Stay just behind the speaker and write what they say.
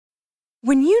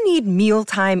When you need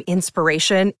mealtime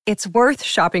inspiration, it's worth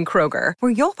shopping Kroger,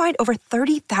 where you'll find over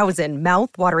 30,000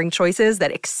 mouth-watering choices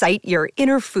that excite your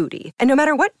inner foodie. And no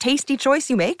matter what tasty choice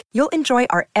you make, you'll enjoy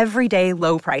our everyday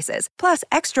low prices, plus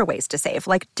extra ways to save,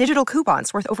 like digital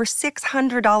coupons worth over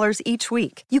 $600 each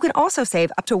week. You can also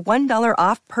save up to $1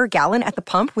 off per gallon at the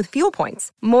pump with fuel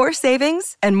points. More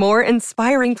savings and more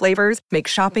inspiring flavors make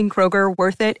shopping Kroger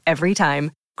worth it every time.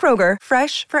 Kroger,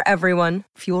 fresh for everyone.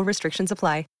 Fuel restrictions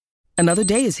apply. Another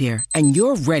day is here, and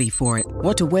you're ready for it.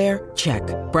 What to wear? Check.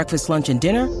 Breakfast, lunch, and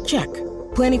dinner? Check.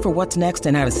 Planning for what's next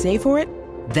and how to save for it?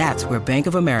 That's where Bank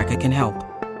of America can help.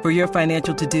 For your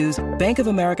financial to-dos, Bank of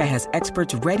America has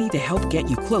experts ready to help get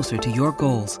you closer to your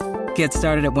goals. Get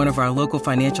started at one of our local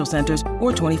financial centers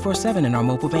or 24/7 in our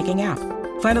mobile banking app.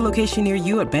 Find a location near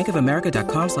you at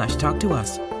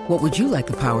bankofamerica.com/talktous. What would you like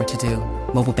the power to do?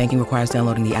 Mobile banking requires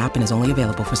downloading the app and is only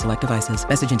available for select devices.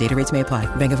 Message and data rates may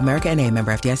apply. Bank of America N.A.,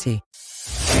 member FDIC.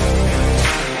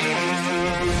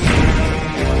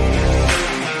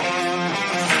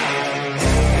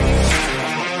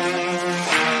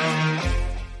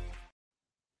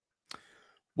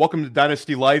 Welcome to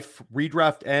Dynasty Life.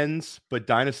 Redraft ends, but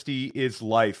Dynasty is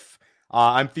life.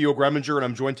 I'm Theo Greminger, and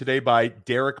I'm joined today by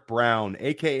Derek Brown,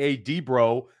 a.k.a.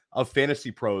 D-Bro of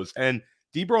Fantasy Pros. And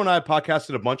D-Bro and I have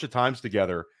podcasted a bunch of times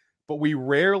together, but we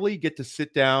rarely get to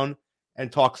sit down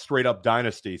and talk straight up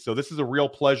Dynasty. So this is a real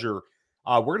pleasure.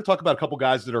 We're going to talk about a couple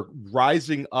guys that are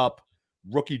rising up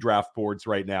rookie draft boards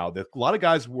right now. A lot of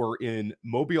guys were in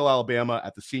Mobile, Alabama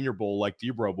at the Senior Bowl like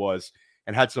D-Bro was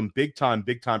and had some big time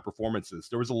performances.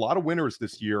 There was a lot of winners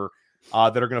this year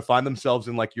that are going to find themselves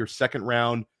in like your second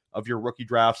round of your rookie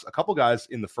drafts, a couple guys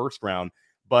in the first round.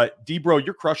 But D-Bro,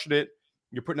 you're crushing it.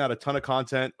 You're putting out a ton of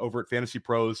content over at Fantasy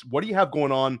Pros. What do you have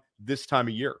going on this time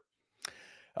of year?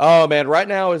 Oh, man, right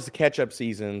now is the catch-up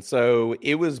season. So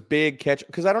it was big catch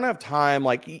because I don't have time.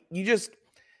 Like, you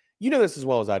know this as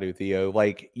well as I do, Theo.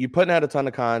 Like, you're putting out a ton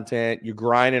of content. You're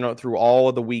grinding through all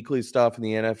of the weekly stuff in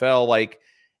the NFL. Like,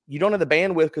 you don't have the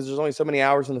bandwidth because there's only so many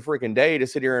hours in the freaking day to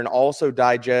sit here and also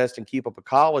digest and keep up with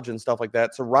college and stuff like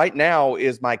that. So right now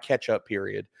is my catch-up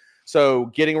period. So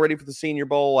getting ready for the Senior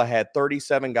Bowl, I had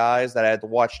 37 guys that I had to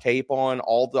watch tape on,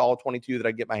 all 22 that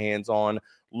I get my hands on,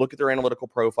 look at their analytical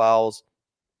profiles.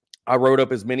 I wrote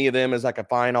up as many of them as I could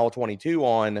find all 22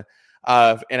 on, and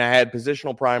I had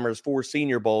positional primers for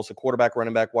Senior Bowl, so quarterback,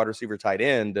 running back, wide receiver, tight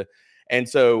end. And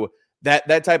so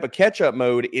that type of catch-up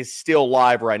mode is still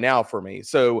live right now for me.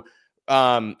 So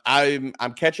I'm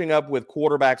catching up with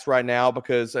quarterbacks right now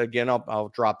because, again,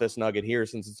 I'll drop this nugget here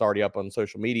since it's already up on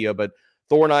social media, but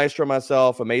Thor Nystrom,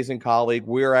 myself, amazing colleague,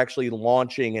 we're actually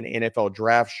launching an NFL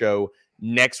draft show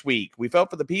next week. We felt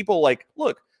for the people like,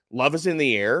 look, love is in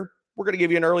the air. We're going to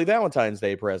give you an early Valentine's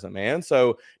Day present, man.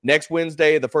 So next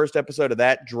Wednesday, the first episode of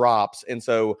that drops. And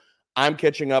so I'm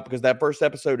catching up because that first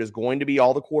episode is going to be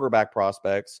all the quarterback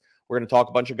prospects. We're going to talk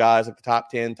a bunch of guys like the top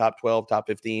 10, top 12, top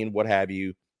 15, what have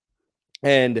you.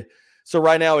 And so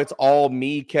right now it's all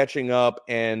me catching up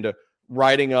and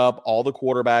writing up all the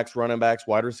quarterbacks, running backs,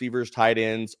 wide receivers, tight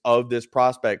ends of this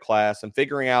prospect class and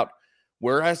figuring out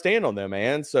where I stand on them,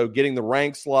 man. So getting the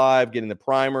ranks live, getting the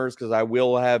primers, because I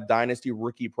will have Dynasty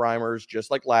rookie primers just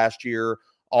like last year,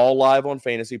 all live on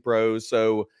Fantasy Pros.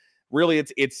 So really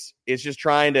it's just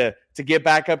trying to get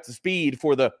back up to speed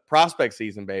for the prospect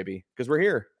season, baby, because we're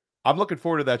here. I'm looking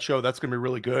forward to that show. That's going to be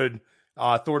really good.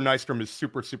 Thor Nystrom is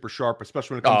super, super sharp,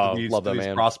 especially when it comes to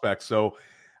these prospects. So,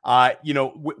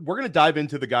 we're going to dive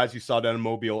into the guys you saw down in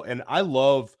Mobile. And I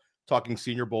love talking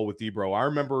Senior Bowl with D-Bro. I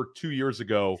remember 2 years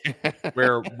ago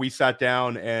where we sat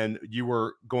down and you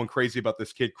were going crazy about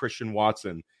this kid, Christian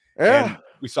Watson. Yeah. And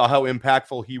we saw how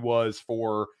impactful he was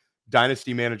for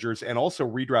dynasty managers and also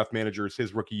redraft managers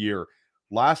his rookie year.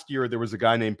 Last year, there was a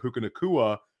guy named Puka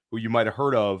Nacua, who you might have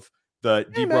heard of,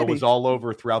 that D-Bro was all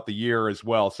over throughout the year as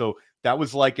well. So that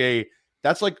was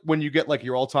that's like when you get like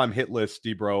your all-time hit list,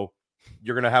 D-Bro,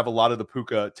 you're going to have a lot of the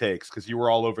Puka takes because you were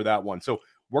all over that one. So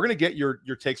we're going to get your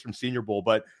takes from Senior Bowl.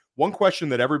 But one question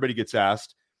that everybody gets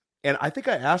asked, and I think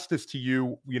I asked this to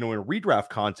you, in a redraft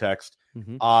context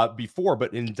before,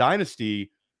 but in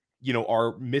Dynasty,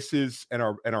 our misses and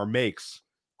our makes,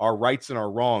 our rights and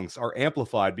our wrongs are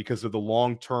amplified because of the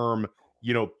long-term,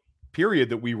 period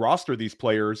that we roster these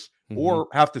players or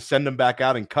have to send them back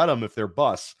out and cut them if they're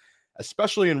busts,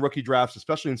 especially in rookie drafts,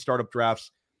 especially in startup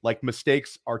drafts. Like,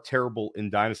 mistakes are terrible in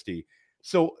Dynasty.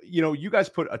 So, you guys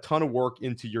put a ton of work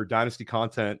into your Dynasty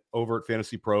content over at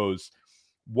Fantasy Pros.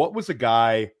 What was a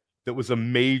guy that was a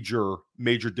major,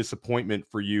 major disappointment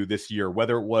for you this year,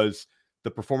 whether it was the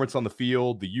performance on the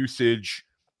field, the usage,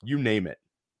 you name it?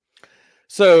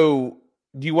 So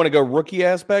Do you want to go rookie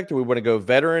aspect, or we want to go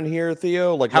veteran here,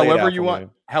 Theo? Like however you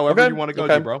want to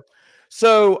go, bro.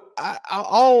 So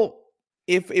I'll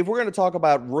if we're going to talk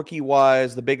about rookie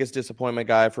wise, the biggest disappointment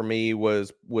guy for me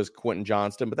was Quentin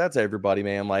Johnston, but that's everybody,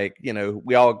 man. Like,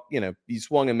 we all, you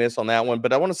swung and missed on that one.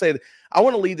 But I want to say I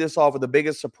want to lead this off with the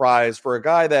biggest surprise for a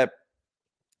guy that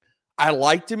I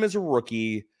liked him as a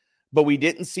rookie, but we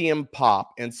didn't see him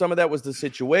pop. And some of that was the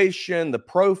situation. The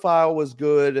profile was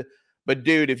good. But,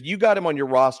 dude, if you got him on your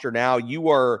roster now, you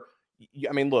are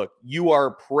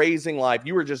praising life.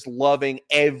 You are just loving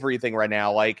everything right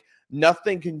now. Like,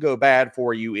 nothing can go bad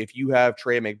for you if you have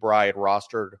Trey McBride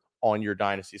rostered on your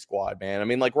Dynasty squad, man. I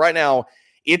mean, like, right now,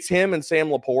 it's him and Sam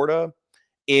Laporta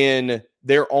in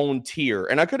their own tier.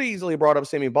 And I could have easily brought up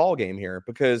Sammy Ballgame here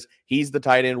because he's the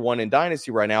tight end one in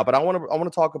Dynasty right now. But I want to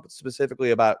talk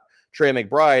specifically about Trey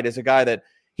McBride as a guy that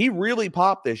he really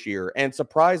popped this year and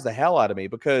surprised the hell out of me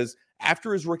because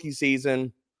after his rookie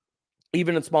season,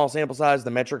 even in small sample size,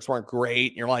 the metrics weren't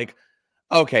great. And you're like,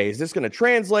 okay, is this going to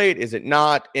translate? Is it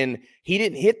not? And he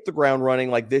didn't hit the ground running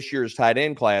like this year's tight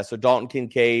end class. So Dalton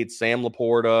Kincaid, Sam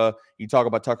Laporta, you talk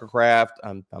about Tucker Kraft.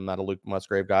 I'm not a Luke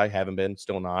Musgrave guy. Haven't been,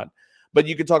 still not. But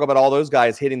you could talk about all those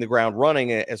guys hitting the ground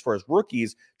running as far as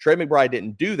rookies. Trey McBride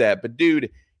didn't do that. But, dude,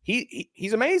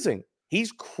 he's amazing.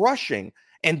 He's crushing.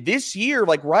 And this year,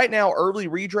 like right now, early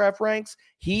redraft ranks,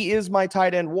 he is my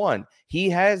tight end one. He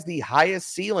has the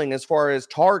highest ceiling as far as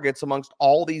targets amongst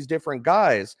all these different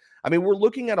guys. I mean, we're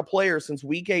looking at a player since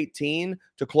week 18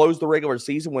 to close the regular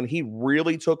season when he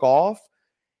really took off.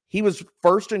 He was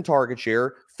first in target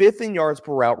share, fifth in yards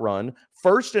per route run,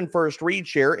 first in first read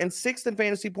share, and sixth in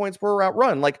fantasy points per route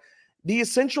run. Like the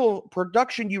essential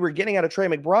production you were getting out of Trey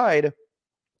McBride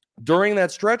during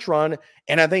that stretch run,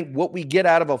 and I think what we get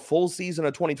out of a full season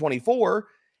of 2024,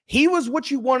 he was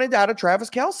what you wanted out of Travis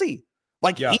Kelce.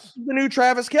 Like, yes. He's the new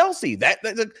Travis Kelce. That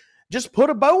just put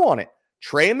a bow on it.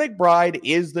 Trey McBride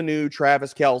is the new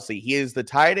Travis Kelce. He is the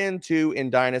tight end 2 in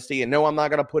Dynasty, and no, I'm not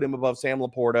going to put him above Sam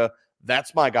Laporta.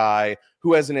 That's my guy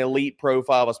who has an elite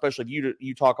profile, especially if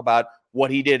you talk about what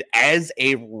he did as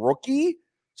a rookie.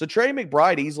 So Trey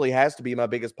McBride easily has to be my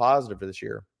biggest positive for this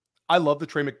year. I love the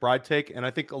Trey McBride take, and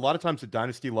I think a lot of times in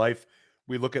Dynasty life,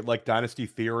 we look at like Dynasty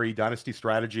theory, Dynasty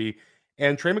strategy,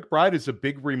 and Trey McBride is a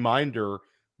big reminder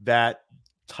that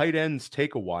tight ends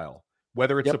take a while.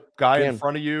 Whether it's a guy in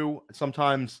front of you,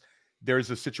 sometimes there's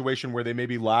a situation where they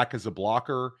maybe lack as a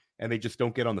blocker and they just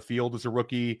don't get on the field as a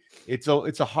rookie. It's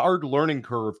a hard learning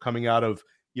curve coming out of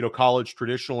college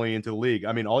traditionally into the league.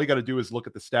 I mean, all you got to do is look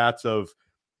at the stats of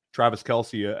Travis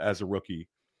Kelce as a rookie,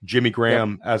 Jimmy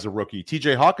Graham as a rookie,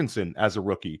 TJ Hawkinson as a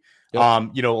rookie. Yep.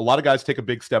 A lot of guys take a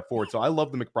big step forward. So I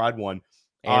love the McBride one.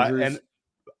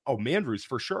 Mandrews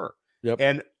for sure. Yep.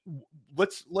 And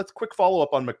let's quick follow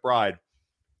up on McBride.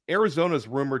 Arizona's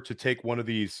rumored to take one of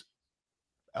these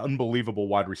unbelievable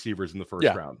wide receivers in the first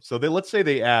round. So let's say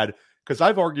they add, because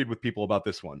I've argued with people about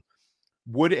this one.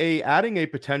 Would adding a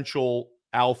potential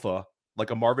alpha like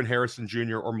a Marvin Harrison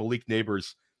Jr. or Malik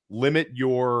Neighbors limit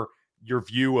your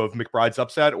view of McBride's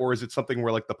upside, or is it something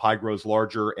where like the pie grows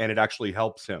larger and it actually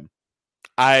helps him?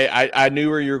 I knew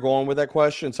where you're going with that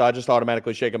question, so I just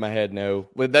automatically shaking my head no.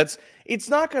 But it's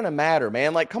not going to matter,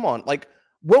 man. Like, come on. Like,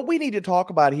 what we need to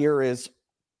talk about here is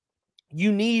you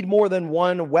need more than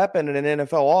one weapon in an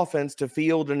NFL offense to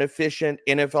field an efficient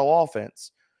NFL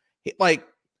offense. Like,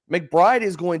 McBride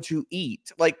is going to eat.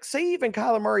 Like, say even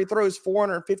Kyler Murray throws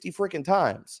 450 freaking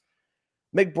times.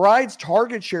 McBride's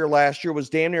target share last year was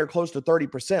damn near close to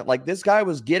 30%. Like, this guy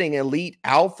was getting elite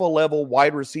alpha level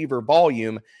wide receiver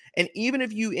volume. And even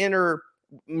if you enter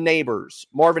Neighbors,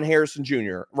 Marvin Harrison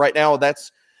Jr., right now,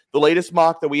 that's the latest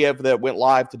mock that we have that went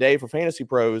live today for Fantasy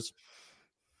Pros.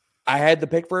 I had the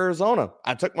pick for Arizona.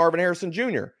 I took Marvin Harrison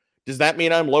Jr. Does that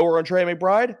mean I'm lower on Trey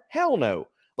McBride? Hell no.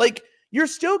 Like, you're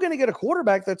still going to get a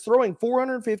quarterback that's throwing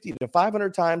 450 to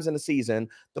 500 times in a season.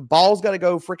 The ball's got to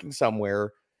go freaking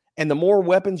somewhere. And the more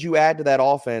weapons you add to that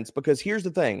offense, because here's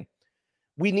the thing.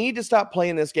 We need to stop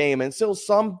playing this game. And still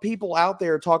some people out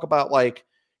there talk about like,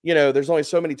 there's only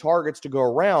so many targets to go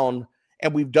around.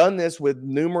 And we've done this with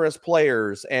numerous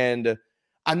players. And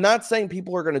I'm not saying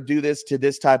people are going to do this to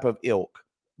this type of ilk.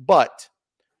 But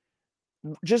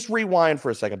just rewind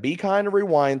for a second. Be kind to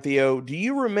rewind, Theo. Do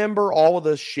you remember all of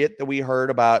the shit that we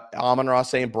heard about Amon-Ra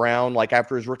St. Brown, like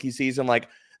after his rookie season? Like,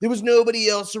 there was nobody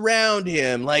else around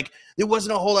him. Like, there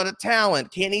wasn't a whole lot of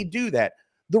talent. Can he do that?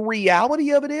 The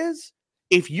reality of it is,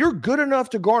 if you're good enough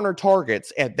to garner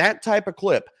targets at that type of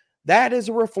clip, that is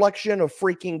a reflection of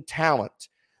freaking talent.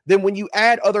 Then when you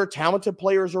add other talented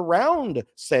players around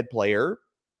said player,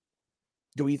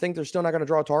 do we think they're still not going to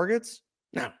draw targets?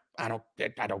 No,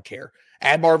 I don't care.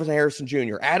 Add Marvin Harrison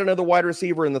Jr., add another wide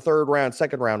receiver in the third round,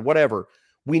 second round, whatever.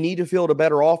 We need to field a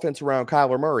better offense around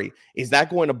Kyler Murray. Is that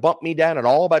going to bump me down at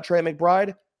all about Trey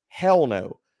McBride? Hell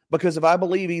no. Because if I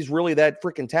believe he's really that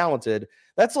freaking talented,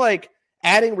 that's like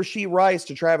adding Rashee Rice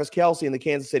to Travis Kelce in the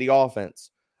Kansas City offense.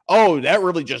 Oh, that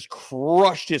really just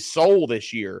crushed his soul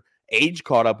this year. Age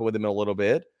caught up with him a little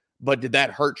bit, but did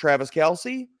that hurt Travis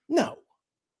Kelce? No.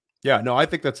 Yeah, no, I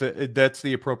think that's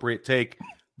the appropriate take.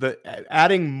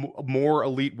 Adding more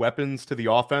elite weapons to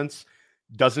the offense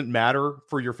doesn't matter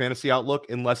for your fantasy outlook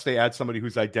unless they add somebody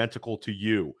who's identical to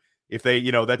you. If they,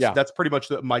 that's pretty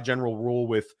much my general rule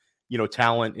with,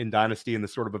 talent in Dynasty and the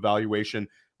sort of evaluation.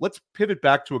 Let's pivot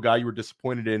back to a guy you were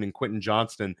disappointed in Quentin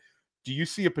Johnston. Do you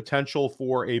see a potential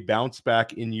for a bounce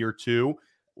back in year 2?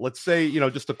 Let's say,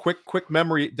 just a quick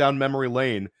memory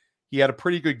lane. He had a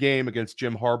pretty good game against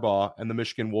Jim Harbaugh and the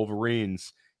Michigan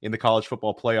Wolverines in the college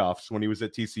football playoffs when he was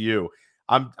at TCU.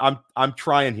 I'm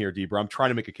trying here, Debra. I'm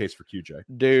trying to make a case for QJ.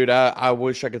 Dude, I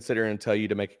wish I could sit here and tell you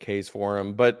to make a case for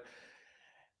him, but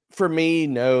for me,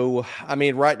 no. I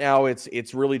mean, right now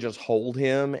it's really just hold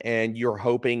him, and you're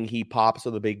hoping he pops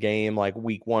with a big game like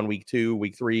week 1, week 2,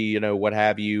 week 3, what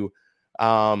have you,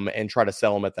 and try to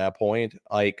sell him at that point.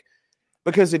 Like,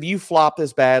 because if you flop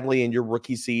this badly in your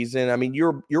rookie season, I mean,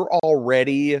 you're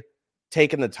already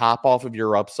taking the top off of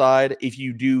your upside. If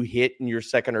you do hit in your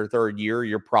second or third year,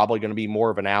 you're probably going to be more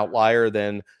of an outlier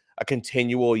than a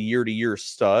continual year-to-year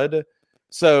stud.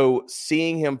 So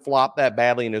seeing him flop that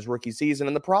badly in his rookie season,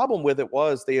 and the problem with it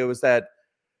was, Theo, is that,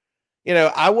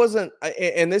 I wasn't,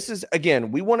 and this is,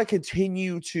 again, we want to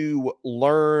continue to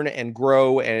learn and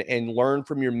grow and learn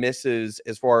from your misses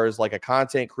as far as like a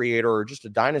content creator or just a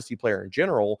Dynasty player in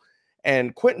general.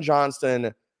 And Quentin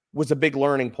Johnston was a big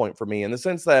learning point for me in the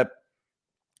sense that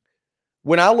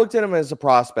when I looked at him as a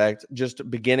prospect,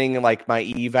 just beginning like my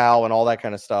eval and all that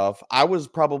kind of stuff, I was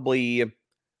probably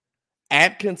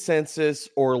at consensus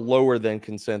or lower than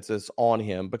consensus on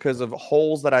him because of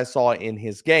holes that I saw in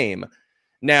his game.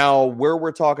 Now, where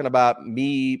we're talking about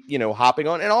me, hopping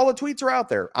on, and all the tweets are out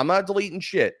there. I'm not deleting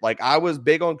shit. Like, I was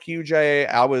big on QJ.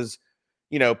 I was,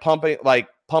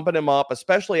 pumping him up,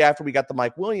 especially after we got the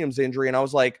Mike Williams injury. And I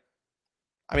was like,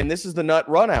 I mean, this is the nut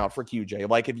run out for QJ.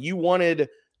 Like, if you wanted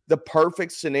the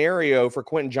perfect scenario for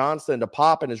Quentin Johnston to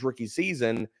pop in his rookie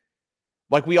season,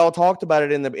 like we all talked about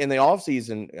it in the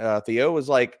offseason, Theo, was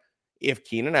like, if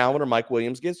Keenan Allen or Mike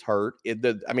Williams gets hurt,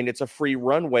 it's a free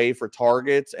runway for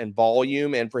targets and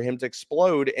volume and for him to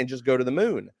explode and just go to the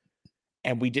moon.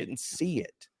 And we didn't see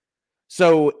it.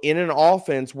 So in an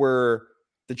offense where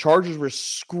the Chargers were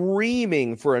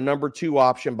screaming for a number 2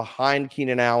 option behind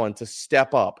Keenan Allen to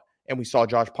step up, and we saw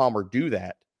Josh Palmer do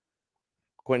that,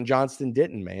 Quentin Johnston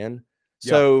didn't, man. Yeah.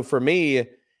 So for me,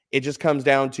 it just comes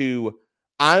down to,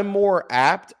 I'm more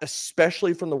apt,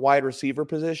 especially from the wide receiver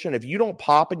position. If you don't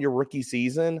pop in your rookie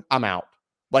season, I'm out.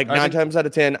 Like 9 times out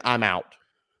of 10, I'm out.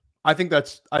 I think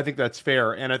that's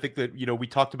fair. And I think that, we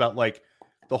talked about like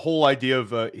the whole idea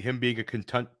of him being a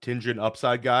contingent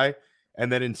upside guy.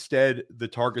 And then instead the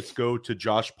targets go to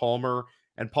Josh Palmer.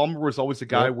 And Palmer was always a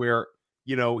guy where,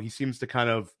 he seems to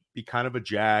be kind of a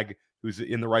jag who's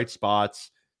in the right spots,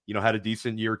 had a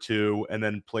decent year 2 and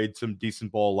then played some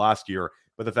decent ball last year.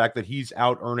 But the fact that he's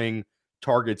out earning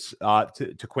targets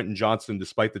to Quentin Johnston,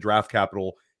 despite the draft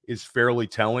capital, is fairly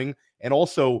telling. And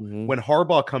also, when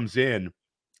Harbaugh comes in,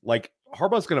 like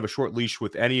Harbaugh's going to have a short leash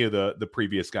with any of the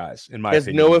previous guys, in my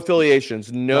opinion. He has no affiliations.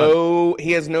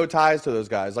 He has no ties to those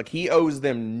guys. Like, he owes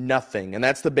them nothing. And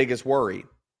that's the biggest worry.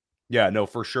 Yeah, no,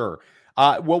 for sure.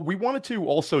 Well, we wanted to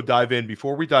also dive in,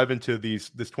 before we dive into this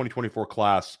 2024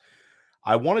 class,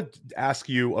 I wanted to ask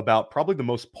you about probably the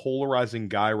most polarizing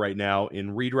guy right now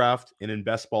in redraft and in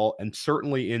best ball, and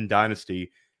certainly in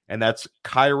Dynasty, and that's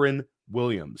Kyren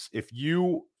Williams.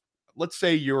 Let's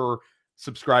say you're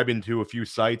subscribing to a few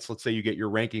sites, let's say you get your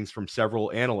rankings from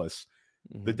several analysts,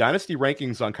 the Dynasty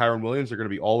rankings on Kyren Williams are going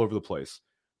to be all over the place.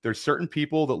 There's certain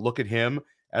people that look at him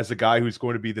as a guy who's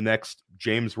going to be the next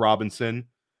James Robinson,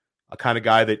 a kind of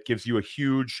guy that gives you a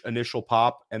huge initial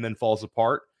pop and then falls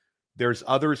apart. There's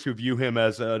others who view him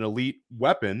as an elite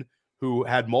weapon who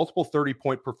had multiple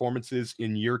 30-point performances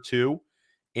in year 2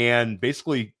 and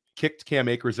basically kicked Cam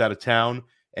Akers out of town.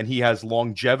 And he has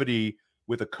longevity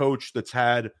with a coach that's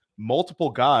had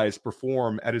multiple guys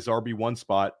perform at his RB1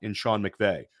 spot in Sean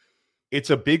McVay.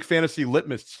 It's a big fantasy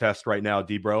litmus test right now,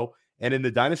 D-Bro. And in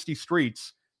the Dynasty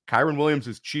streets, Kyren Williams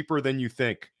is cheaper than you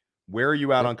think. Where are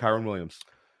you at on Kyren Williams?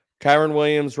 Kyren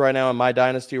Williams right now in my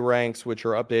Dynasty ranks, which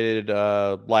are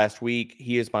updated last week,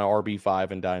 he is my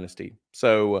RB5 in Dynasty.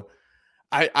 So,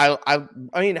 I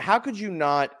mean, how could you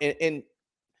not? And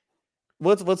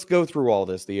let's go through all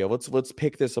this, Theo. Let's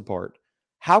pick this apart.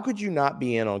 How could you not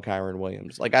be in on Kyren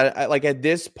Williams? Like I like at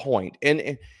this point,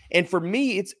 and for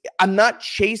me, I'm not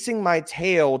chasing my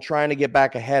tail trying to get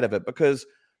back ahead of it, because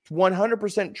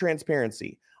 100%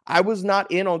 transparency, I was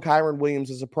not in on Kyren Williams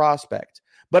as a prospect.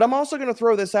 But I'm also going to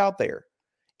throw this out there.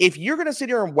 If you're going to sit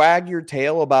here and wag your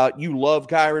tail about you love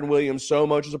Kyren Williams so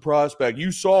much as a prospect,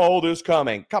 you saw all this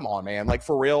coming. Come on, man. Like,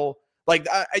 for real? Like,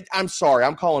 I'm sorry.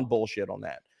 I'm calling bullshit on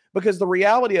that. Because the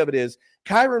reality of it is,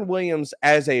 Kyren Williams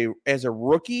as a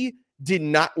rookie did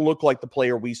not look like the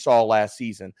player we saw last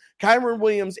season. Kyren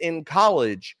Williams in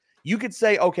college, you could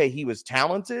say, okay, he was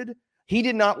talented. He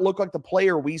did not look like the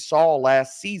player we saw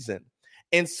last season.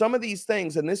 And some of these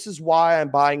things, and this is why I'm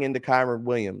buying into Kyren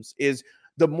Williams, is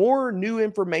the more new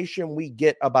information we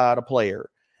get about a player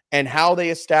and how they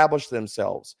establish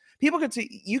themselves, people could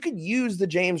see, you could use the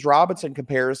James Robinson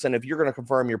comparison if you're going to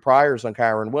confirm your priors on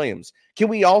Kyren Williams. Can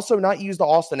we also not use the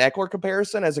Austin Eckler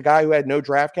comparison as a guy who had no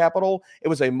draft capital? It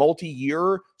was a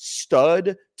multi-year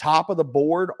stud, top of the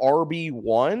board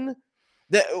RB1.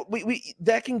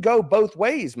 That can go both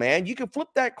ways, man. You can flip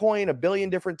that coin a billion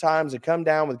different times and come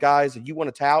down with guys that you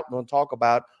want to tout and want to talk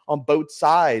about on both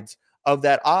sides of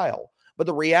that aisle. But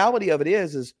the reality of it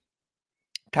is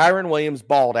Kyren Williams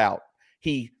balled out.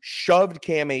 He shoved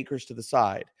Cam Akers to the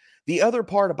side. The other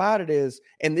part about it is,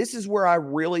 and this is where I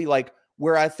really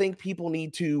where I think people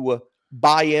need to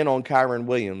buy in on Kyren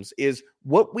Williams, is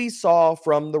what we saw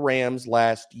from the Rams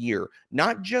last year.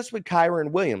 Not just with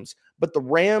Kyren Williams, but the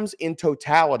Rams in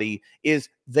totality, is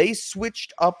they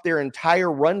switched up their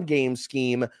entire run game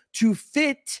scheme to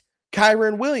fit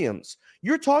Kyren Williams.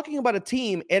 You're talking about a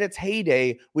team at its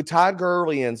heyday with Todd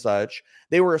Gurley and such.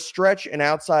 They were a stretch and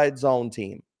outside zone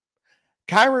team.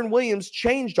 Kyren Williams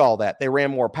changed all that. They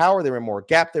ran more power. They ran more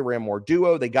gap. They ran more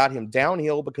duo. They got him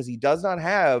downhill because he does not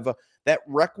have that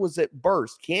requisite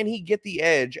burst. Can he get the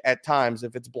edge at times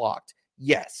if it's blocked?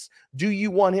 Yes. Do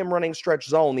you want him running stretch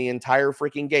zone the entire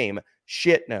freaking game?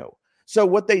 Shit, no. So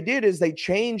what they did is they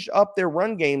changed up their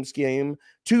run game scheme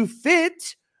to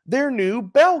fit their new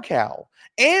bell cow.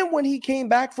 And when he came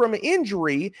back from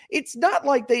injury, it's not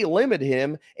like they limited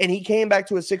him and he came back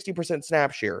to a 60%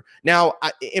 snap share. Now,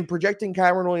 in projecting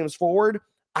Kyren Williams forward,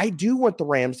 I do want the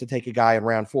Rams to take a guy in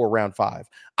round 4, round 5.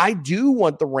 I do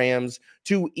want the Rams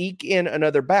to eke in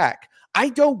another back. I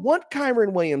don't want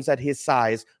Kyren Williams at his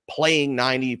size playing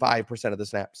 95% of the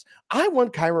snaps. I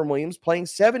want Kyren Williams playing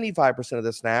 75% of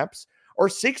the snaps, or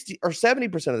 60 or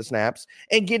 70% of the snaps,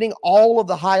 and getting all of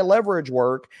the high leverage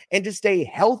work and to stay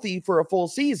healthy for a full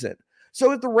season.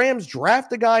 So if the Rams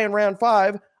draft a guy in round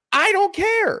 5, I don't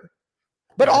care.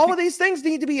 But all of these things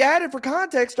need to be added for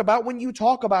context about when you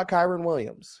talk about Kyren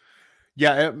Williams.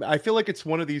 Yeah, I feel like it's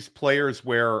one of these players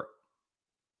where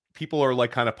people are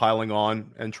like kind of piling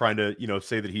on and trying to,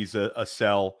 say that he's a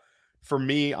sell. For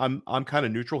me, I'm kind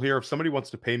of neutral here. If somebody wants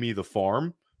to pay me the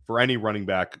farm for any running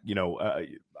back,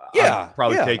 I'm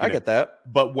probably taking it. I get that.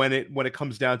 But when it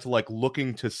comes down to like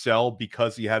looking to sell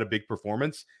because he had a big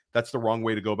performance, that's the wrong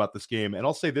way to go about this game. And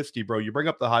I'll say this to you, bro, you bring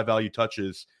up the high value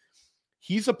touches.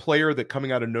 He's a player that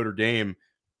coming out of Notre Dame,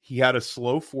 he had a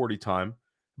slow 40 time,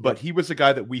 but he was a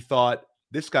guy that we thought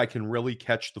this guy can really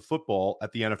catch the football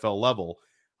at the NFL level.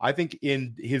 I think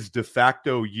in his de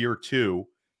facto year 2,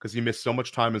 because he missed so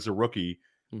much time as a rookie,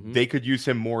 they could use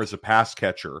him more as a pass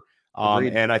catcher.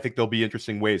 And I think there'll be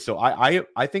interesting ways. So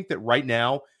I think that right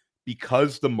now,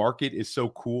 because the market is so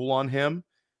cool on him,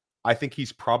 I think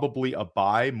he's probably a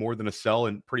buy more than a sell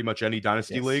in pretty much any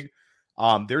dynasty league.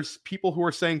 There's people who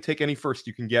are saying take any first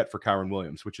you can get for Kyren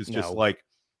Williams, which is just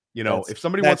if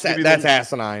somebody wants to give you that's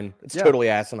asinine. It's totally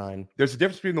asinine. There's a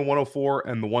difference between the 104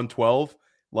 and the 112.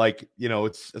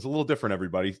 It's a little different,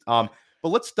 everybody. But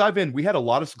let's dive in. We had a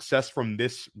lot of success from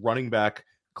this running back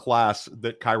class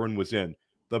that Kyren was in,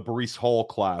 the Breece Hall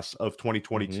class of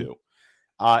 2022.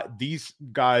 These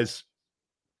guys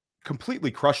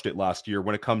completely crushed it last year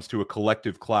when it comes to a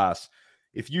collective class.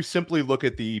 If you simply look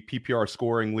at the PPR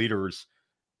scoring leaders,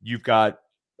 you've got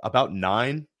about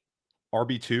 9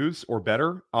 RB2s or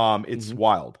better. It's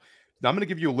wild. Now I'm going to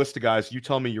give you a list of guys. You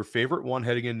tell me your favorite one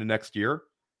heading into next year,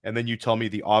 and then you tell me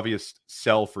the obvious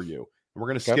sell for you. And we're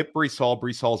going to skip Breece Hall.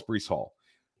 Breece Hall's Breece Hall.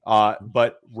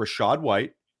 But Rachaad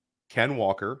White, Ken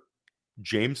Walker,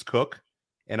 James Cook,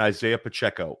 and Isaiah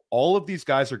Pacheco. All of these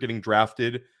guys are getting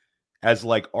drafted as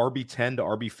like RB10 to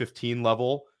RB15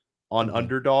 level on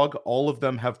Underdog. All of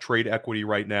them have trade equity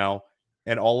right now,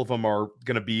 and all of them are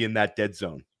going to be in that dead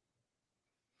zone.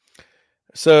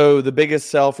 So the biggest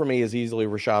sell for me is easily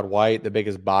Rachaad White. The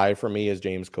biggest buy for me is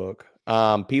James Cook.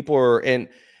 People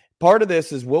part of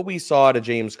this is what we saw out of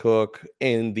James Cook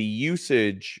and the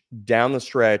usage down the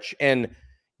stretch. And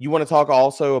you want to talk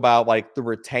also about like the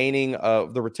retention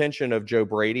of Joe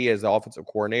Brady as the offensive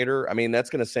coordinator. I mean, that's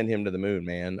going to send him to the moon,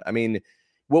 man. I mean,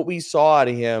 what we saw out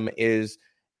of him is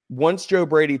once Joe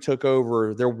Brady took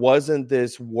over, there wasn't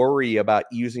this worry about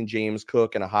using James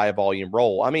Cook in a high volume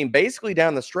role. I mean, basically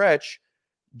down the stretch,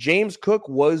 James Cook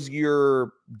was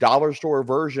your dollar store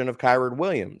version of Kyren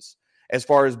Williams. As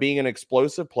far as being an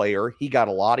explosive player, he got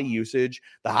a lot of usage.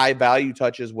 The high value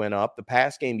touches went up. The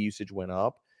pass game usage went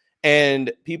up.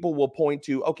 And people will point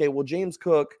to, okay, well, James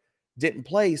Cook didn't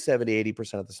play 70,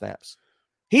 80% of the snaps.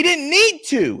 He didn't need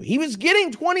to. He was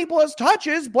getting 20 plus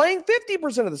touches, playing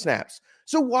 50% of the snaps.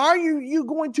 So why are you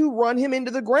going to run him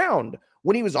into the ground?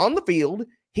 When he was on the field,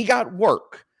 he got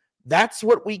work. That's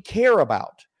what we care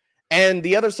about. And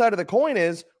the other side of the coin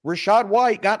is Rachaad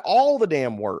White got all the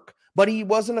damn work, but he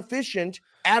wasn't efficient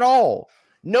at all.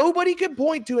 Nobody could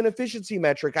point to an efficiency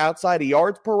metric outside of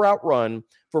yards per route run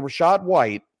for Rachaad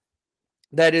White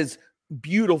that is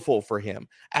beautiful for him.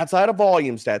 Outside of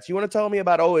volume stats, you want to tell me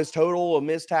about, his total of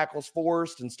missed tackles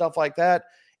forced and stuff like that?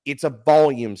 It's a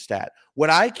volume stat. What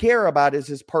I care about is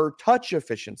his per touch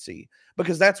efficiency,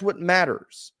 because that's what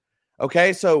matters.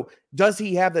 Okay, so does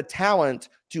he have the talent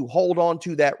to hold on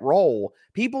to that role?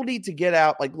 People need to get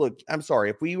out. Like, look, I'm sorry.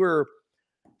 If we were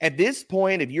at this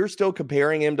point, if you're still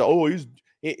comparing him to,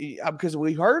 because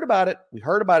we heard about it. We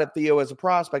heard about it, Theo, as a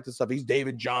prospect and stuff. He's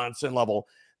David Johnson level.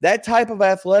 That type of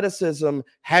athleticism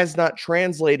has not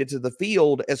translated to the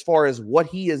field as far as what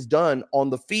he has done on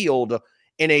the field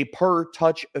in a per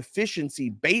touch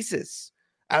efficiency basis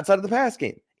outside of the pass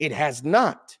game. It has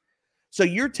not. So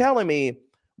you're telling me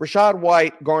Rachaad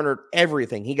White garnered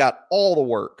everything. He got all the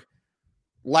work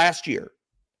last year,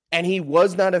 and he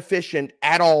was not efficient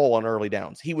at all on early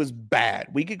downs. He was bad.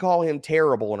 We could call him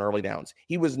terrible on early downs.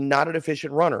 He was not an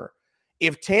efficient runner.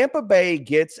 If Tampa Bay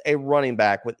gets a running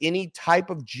back with any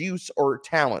type of juice or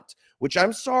talent, which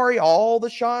I'm sorry, all the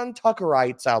Sean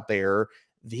Tuckerites out there,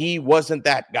 he wasn't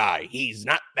that guy. He's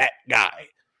not that guy.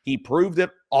 He proved it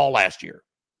all last year.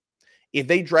 If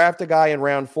they draft a guy in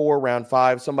round 4, round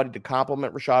 5, somebody to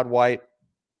complement Rachaad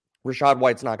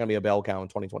White's not going to be a bell cow in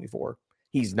 2024.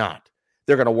 He's not.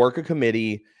 They're going to work a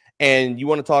committee. And you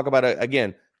want to talk about,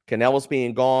 again, Canellis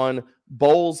being gone.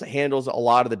 Bowles handles a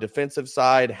lot of the defensive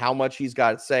side, how much he's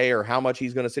got to say or how much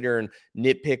he's going to sit here and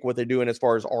nitpick what they're doing as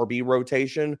far as RB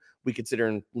rotation. We could sit here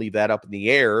and leave that up in the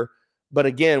air. But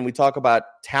again, we talk about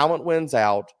talent wins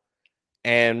out,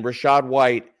 and Rachaad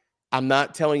White, I'm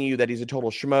not telling you that he's a total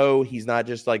schmo. He's not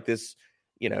just like this,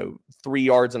 3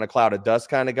 yards in a cloud of dust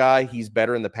kind of guy. He's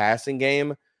better in the passing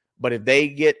game. But if they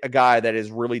get a guy that is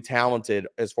really talented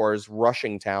as far as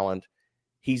rushing talent,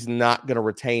 he's not going to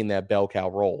retain that bell cow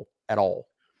role at all.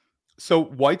 So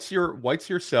White's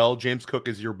your sell. James Cook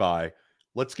is your buy.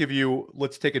 Let's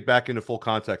take it back into full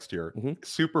context here. Mm-hmm.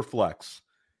 Super flex.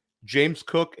 James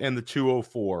Cook and the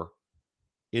 204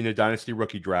 in a dynasty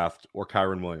rookie draft, or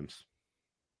Kyren Williams?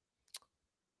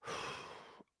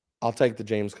 I'll take the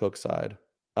James Cook side.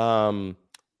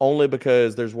 Only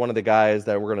because there's one of the guys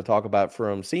that we're going to talk about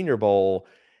from Senior Bowl.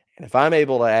 And if I'm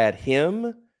able to add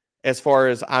him, as far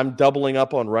as I'm doubling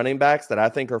up on running backs that I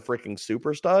think are freaking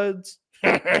super studs,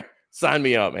 sign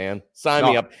me up, man. Sign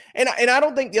me up. And I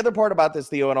don't think the other part about this,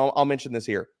 Theo, and I'll mention this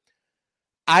here.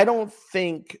 I don't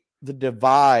think the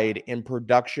divide in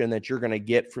production that you're going to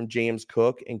get from James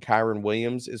Cook and Kyren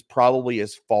Williams is probably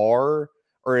as far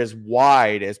or as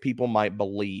wide as people might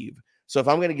believe. So if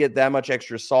I'm going to get that much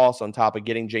extra sauce on top of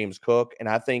getting James Cook, and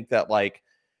I think that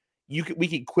we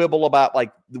could quibble about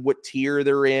what tier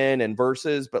they're in and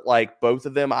versus, but both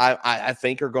of them I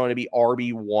think are going to be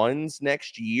RB1s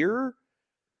next year,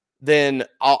 then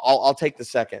I'll take the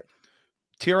second.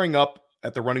 Tearing up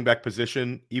at the running back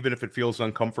position, even if it feels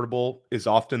uncomfortable, is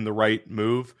often the right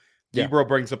move. Yeah. Debro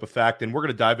brings up a fact, and we're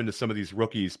going to dive into some of these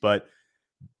rookies, but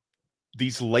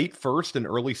these late first and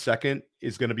early second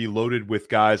is going to be loaded with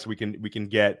guys we can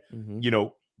get,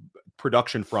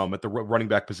 production from at the running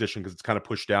back position, because it's kind of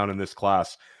pushed down in this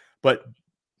class. But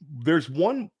there's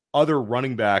one other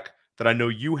running back that I know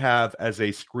you have as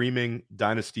a screaming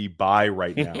dynasty buy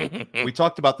right now. We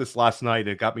talked about this last night, and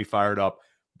it got me fired up.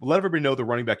 Let everybody know the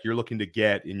running back you're looking to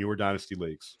get in your dynasty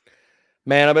leagues.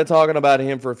 Man, I've been talking about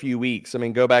him for a few weeks. I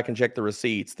mean, go back and check the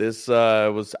receipts. I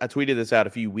tweeted this out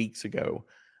a few weeks ago.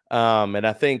 And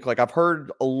I think I've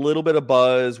heard a little bit of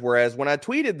buzz, whereas when I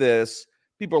tweeted this,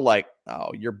 people are like, oh,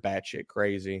 you're batshit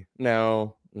crazy.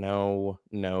 No. Jaleel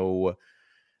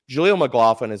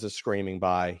McLaughlin is a screaming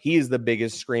buy. He is the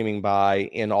biggest screaming buy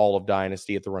in all of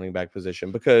Dynasty at the running back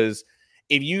position, because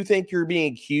if you think you're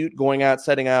being cute going out,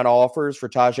 setting out offers for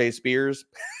Tajay Spears,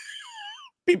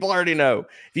 people already know.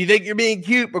 If you think you're being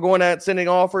cute for going out sending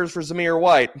offers for Zamir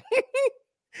White,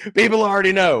 people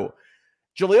already know.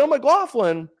 Jaleel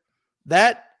McLaughlin,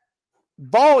 that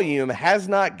volume has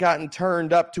not gotten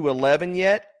turned up to 11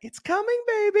 yet. It's coming,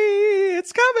 baby.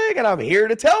 It's coming. And I'm here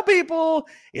to tell people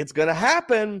it's going to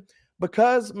happen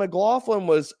because McLaughlin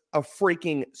was a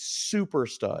freaking super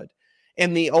stud.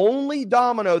 And the only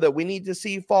domino that we need to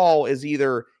see fall is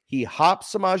either he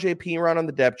hops Samaje Perine on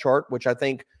the depth chart, which I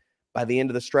think by the end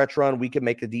of the stretch run, we can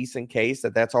make a decent case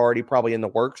that that's already probably in the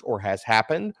works or has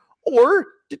happened, or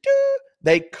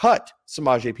they cut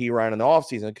Samaje Perine in the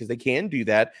offseason because they can do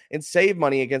that and save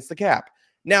money against the cap.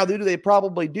 Now, do they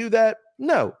probably do that?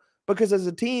 No, because as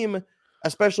a team,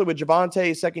 especially with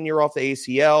Javonte, second year off the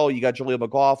ACL, you got Jaleel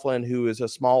McLaughlin, who is a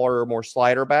smaller, more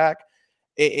slider back.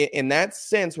 In that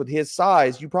sense, with his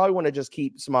size, you probably want to just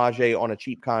keep Samaje on a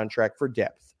cheap contract for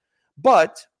depth.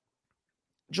 But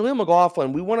Jaleel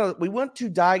McLaughlin, we want to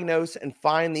diagnose and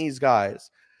find these guys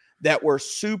that were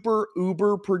super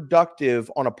uber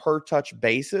productive on a per touch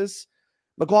basis.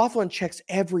 McLaughlin checks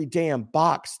every damn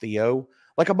box, Theo.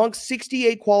 Like amongst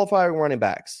 68 qualifying running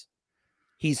backs,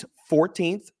 he's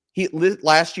 14th.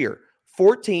 Last year,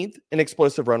 14th in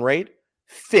explosive run rate,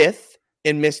 5th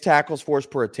in missed tackles forced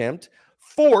per attempt,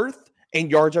 4th in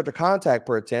yards after contact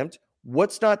per attempt.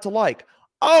 What's not to like?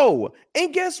 Oh,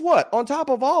 and guess what? On top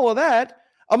of all of that,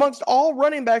 amongst all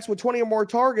running backs with 20 or more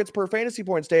targets per fantasy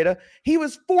points data, he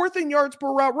was 4th in yards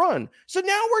per route run. So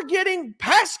now we're getting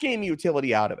pass game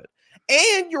utility out of it.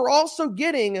 And you're also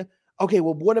getting, okay,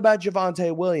 well, what about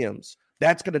Javonte Williams?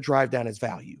 That's going to drive down his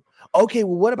value. Okay,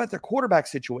 well, what about their quarterback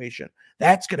situation?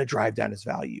 That's going to drive down his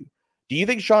value. Do you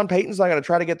think Sean Payton's not going to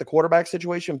try to get the quarterback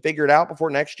situation figured out before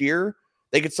next year?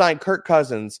 They could sign Kirk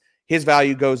Cousins. His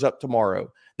value goes up tomorrow.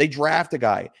 They draft a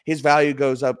guy. His value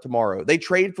goes up tomorrow. They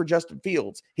trade for Justin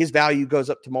Fields. His value goes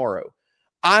up tomorrow.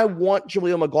 I want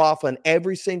Jaleel McLaughlin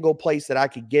every single place that I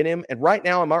could get him. And right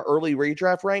now in my early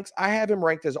redraft ranks, I have him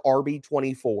ranked as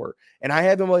RB24. And I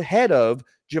have him ahead of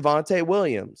Javonte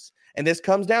Williams. And this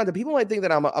comes down to people might think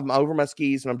that I'm over my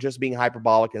skis and I'm just being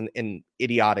hyperbolic and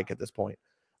idiotic at this point.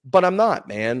 But I'm not,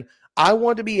 man. I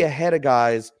want to be ahead of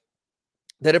guys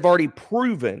that have already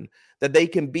proven that they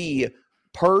can be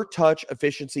per touch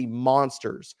efficiency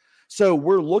monsters. So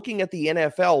we're looking at the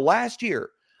NFL last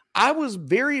year. I was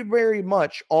very, very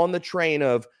much on the train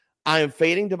of I am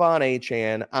fading Devon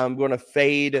Achane. I'm going to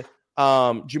fade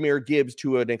Jahmyr Gibbs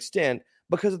to an extent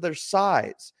because of their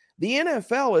size. The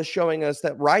NFL is showing us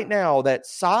that right now that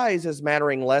size is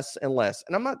mattering less and less.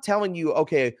 And I'm not telling you,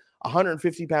 okay,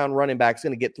 150-pound running back is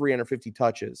going to get 350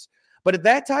 touches. But at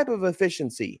that type of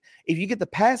efficiency, if you get the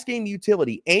pass game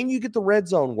utility and you get the red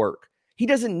zone work, he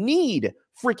doesn't need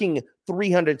freaking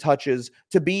 300 touches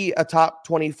to be a top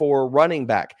 24 running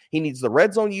back. He needs the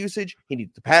red zone usage, he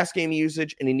needs the pass game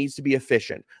usage, and he needs to be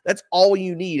efficient. That's all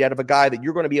you need out of a guy that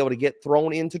you're going to be able to get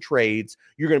thrown into trades.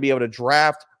 You're going to be able to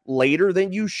draft later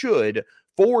than you should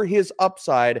for his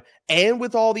upside, and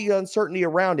with all the uncertainty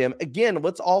around him. Again,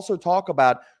 let's also talk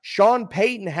about Sean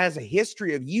Payton has a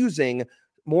history of using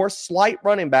more slight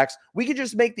running backs. We could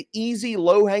just make the easy,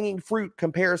 low-hanging fruit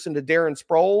comparison to Darren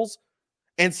Sproles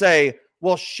and say,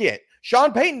 well, shit,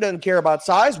 Sean Payton doesn't care about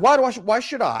size. Why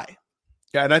should I?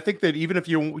 Yeah, and I think that even if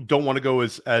you don't want to go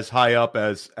as high up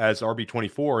as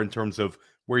RB24 in terms of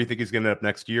where you think he's going to end up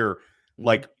next year,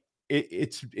 like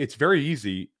it's very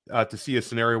easy to see a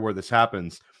scenario where this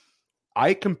happens.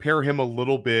 I compare him a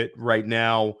little bit right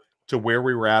now to where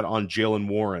we were at on Jaylen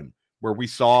Warren, where we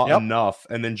saw enough,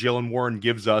 and then Jaylen Warren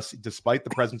gives us, despite the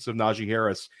presence of Najee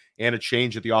Harris and a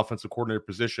change at the offensive coordinator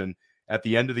position, at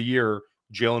the end of the year,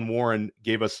 Jaylen Warren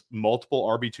gave us multiple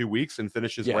RB2 weeks and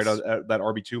finishes right on that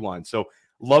RB2 line. So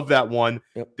love that one.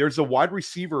 Yep. There's a wide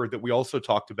receiver that we also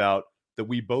talked about that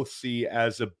we both see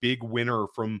as a big winner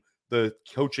from the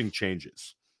coaching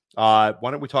changes. Why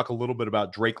don't we talk a little bit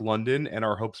about Drake London and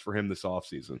our hopes for him this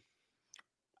offseason?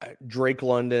 Drake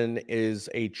London is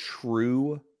a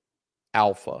true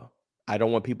alpha. I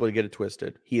don't want people to get it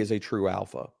twisted. He is a true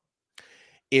alpha.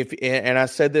 And I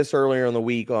said this earlier in the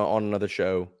week on another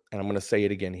show, and I'm going to say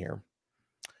it again here.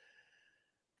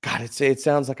 God, it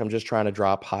sounds like I'm just trying to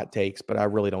drop hot takes, but I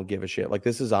really don't give a shit. Like,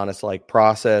 this is honest, like,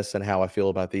 process and how I feel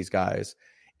about these guys.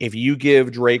 If you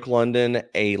give Drake London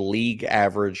a league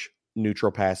average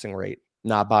neutral passing rate,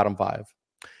 not bottom 5.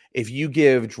 If you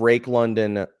give Drake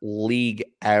London league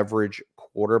average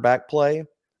quarterback play,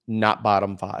 not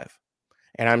bottom 5.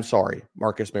 And I'm sorry,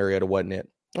 Marcus Mariota wasn't it.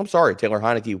 I'm sorry, Taylor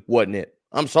Heineke wasn't it.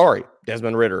 I'm sorry,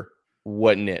 Desmond Ridder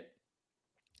wasn't it.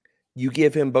 You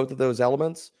give him both of those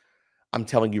elements, I'm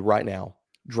telling you right now,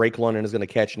 Drake London is going to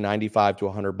catch 95 to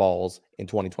 100 balls in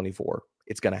 2024.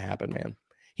 It's going to happen, man.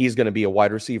 He's going to be a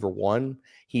wide receiver 1.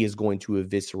 He is going to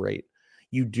eviscerate.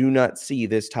 You do not see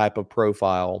this type of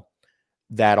profile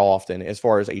that often as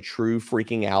far as a true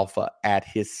freaking alpha at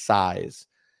his size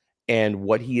and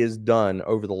what he has done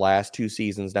over the last 2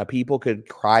 seasons. Now, people could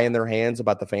cry in their hands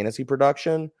about the fantasy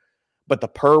production, but the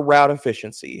per route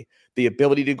efficiency, the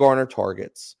ability to garner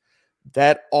targets,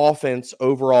 that offense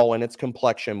overall in its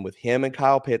complexion with him and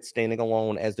Kyle Pitts standing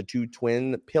alone as the 2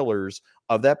 twin pillars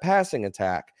of that passing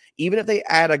attack, even if they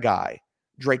add a guy,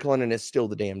 Drake London is still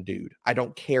the damn dude. I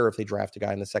don't care if they draft a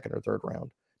guy in the 2nd or 3rd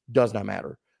round. Does not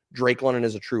matter. Drake London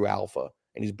is a true alpha,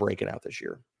 and he's breaking out this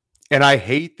year. And I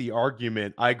hate the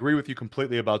argument. I agree with you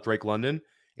completely about Drake London.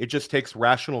 It just takes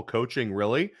rational coaching,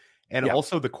 really. And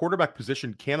also the quarterback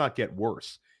position cannot get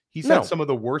worse. He's had some of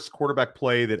the worst quarterback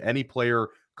play that any player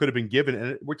could have been given.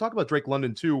 And we're talking about Drake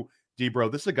London too, D-Bro.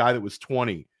 This is a guy that was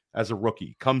 20 as a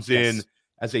rookie, comes in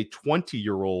as a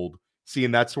 20-year-old,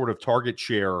 seeing that sort of target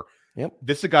share.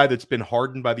 This is a guy that's been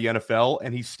hardened by the NFL,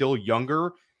 and he's still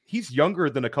younger. He's younger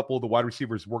than a couple of the wide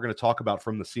receivers we're going to talk about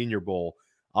from the Senior Bowl.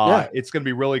 It's going to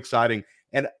be really exciting.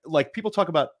 And like people talk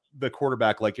about the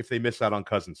quarterback, like if they miss out on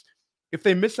Cousins. If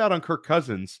they miss out on Kirk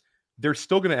Cousins, they're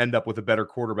still going to end up with a better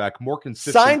quarterback, more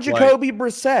consistent. Sign Jacoby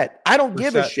Brissett. I don't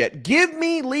give a shit. Give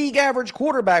me league average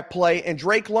quarterback play, and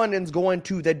Drake London's going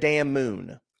to the damn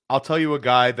moon. I'll tell you a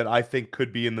guy that I think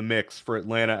could be in the mix for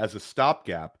Atlanta as a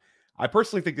stopgap. I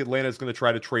personally think Atlanta is going to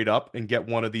try to trade up and get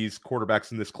one of these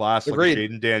quarterbacks in this class, like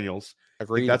Jaden Daniels. I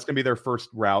think that's going to be their first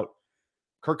route.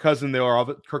 Kirk Cousins,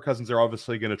 they're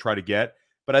obviously going to try to get.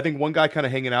 But I think one guy kind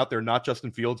of hanging out there, not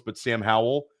Justin Fields, but Sam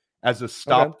Howell as a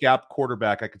stopgap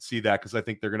quarterback. I could see that because I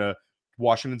think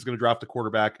Washington's going to draft a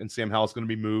quarterback and Sam Howell's going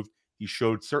to be moved. He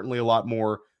showed certainly a lot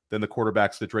more than the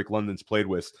quarterbacks that Drake London's played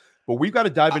with. But we've got to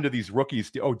dive into these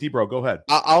rookies. Oh, D-Bro, go ahead.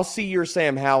 I'll see your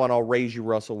Sam Howell and I'll raise you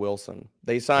Russell Wilson.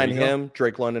 They signed him,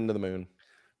 Drake London to the moon.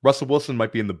 Russell Wilson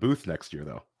might be in the booth next year,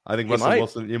 though. I think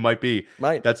Wilson, it might be.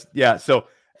 So,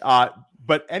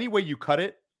 but any way you cut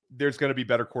it, there's going to be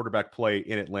better quarterback play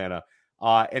in Atlanta.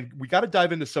 And we got to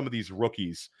dive into some of these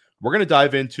rookies. We're going to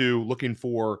dive into looking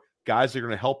for guys that are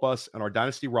going to help us on our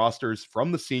Dynasty rosters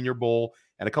from the Senior Bowl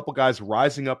and a couple guys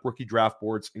rising up rookie draft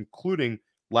boards, including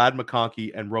Ladd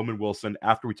McConkey and Roman Wilson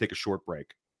after we take a short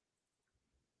break.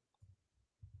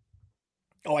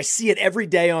 Oh, I see it every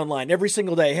day online, every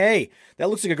single day. Hey, that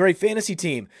looks like a great fantasy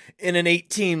team in an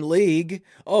 8-team league.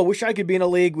 Oh, wish I could be in a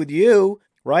league with you,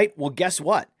 right? Well, guess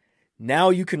what? Now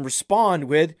you can respond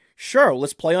with, sure,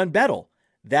 let's play on Bettle.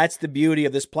 That's the beauty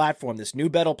of this platform. This new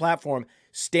Bettle platform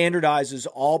standardizes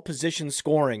all position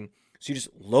scoring. So you just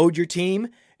load your team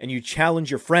and you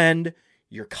challenge your friend,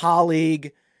 your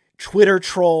colleague, Twitter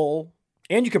troll,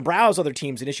 and you can browse other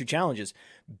teams and issue challenges.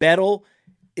 Bettle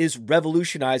is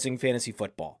revolutionizing fantasy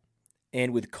football.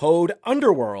 And with code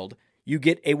UNDERWORLD, you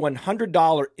get a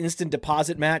 $100 instant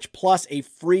deposit match plus a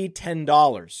free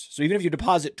 $10. So even if you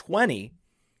deposit $20,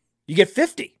 you get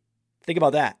 $50. Think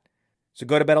about that. So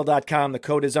go to Bettle.com. The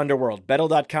code is UNDERWORLD.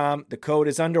 Bettle.com. The code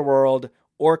is UNDERWORLD.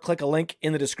 Or click a link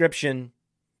in the description.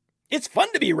 It's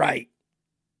fun to be right.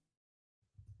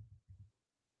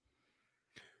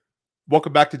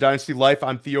 Welcome back to Dynasty Life.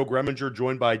 I'm Theo Greminger,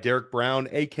 joined by Derek Brown,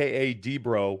 a.k.a.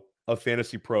 D-Bro of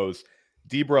Fantasy Pros.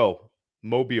 D-Bro,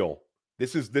 Mobile.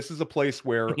 This is a place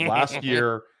where last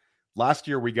year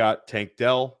we got Tank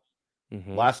Dell.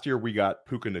 Mm-hmm. Last year we got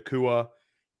Puka Nacua.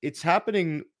 It's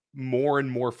happening more and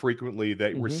more frequently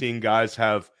that we're seeing guys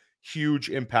have huge,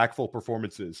 impactful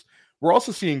performances. We're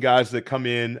also seeing guys that come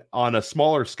in on a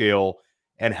smaller scale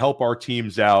and help our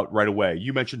teams out right away.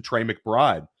 You mentioned Trey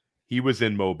McBride. He was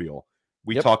in Mobile.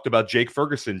 We talked about Jake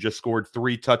Ferguson, just scored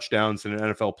 3 touchdowns in an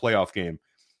NFL playoff game.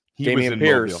 He was in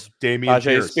Mobile. Damian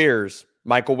Pierce. Spears,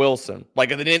 Michael Wilson. Like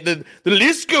the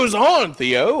list goes on,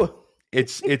 Theo.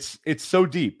 It's so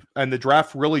deep. And the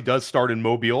draft really does start in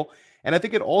Mobile. And I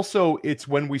think it's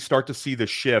when we start to see the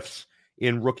shifts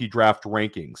in rookie draft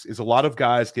rankings is a lot of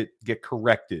guys get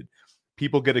corrected.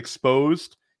 People get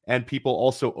exposed and people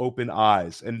also open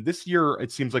eyes. And this year,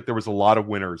 it seems like there was a lot of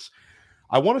winners.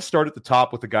 I want to start at the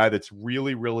top with a guy that's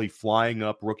really, really flying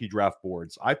up rookie draft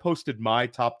boards. I posted my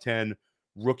top 10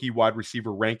 rookie wide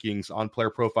receiver rankings on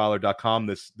playerprofiler.com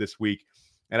this week.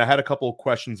 And I had a couple of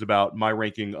questions about my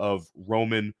ranking of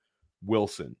Roman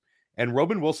Wilson. And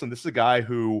Roman Wilson, this is a guy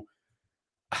who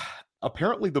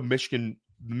apparently the Michigan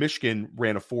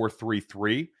ran a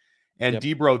 4.33. And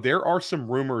D-Bro, there are some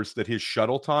rumors that his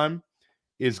shuttle time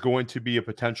is going to be a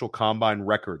potential combine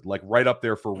record, like right up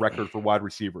there for record for wide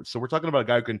receivers. So we're talking about a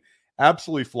guy who can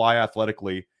absolutely fly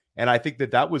athletically And I think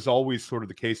that was always sort of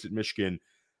the case at Michigan,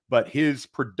 but his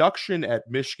production at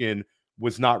Michigan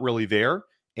was not really there.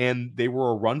 And they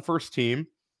were a run-first team.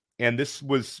 And this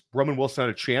was Roman Wilson had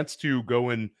a chance to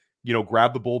go and,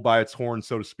 grab the bull by its horn,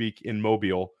 so to speak, in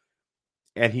Mobile.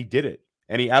 And he did it.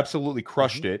 And he absolutely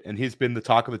crushed it. And he's been the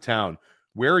talk of the town.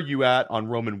 Where are you at on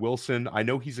Roman Wilson? I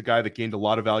know he's a guy that gained a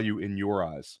lot of value in your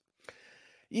eyes.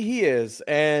 He is.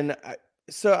 And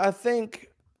so I think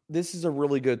this is a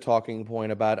really good talking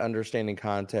point about understanding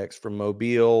context from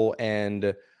Mobile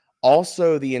and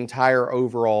also the entire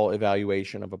overall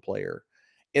evaluation of a player,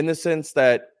 in the sense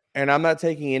that, and I'm not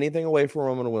taking anything away from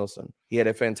Roman Wilson. He had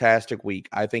a fantastic week.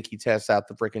 I think he tests out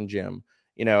the freaking gym.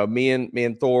 Me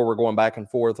and Thor were going back and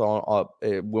forth on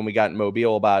when we got in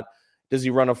Mobile about, does he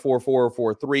run a 4.4 or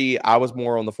 4.3? I was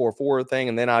more on the 4.4 thing,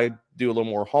 and then I do a little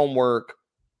more homework.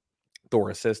 Thor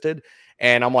assisted,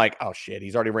 and I'm like, oh shit,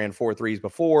 he's already ran 4.3s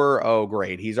before. Oh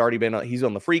great, he's on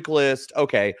the freak list.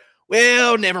 Okay,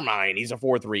 well, never mind. He's a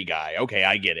 4.3 guy. Okay,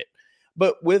 I get it.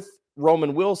 But with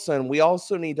Roman Wilson, we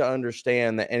also need to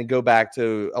understand that and go back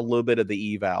to a little bit of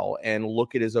the eval and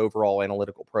look at his overall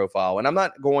analytical profile. And I'm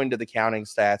not going to the counting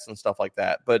stats and stuff like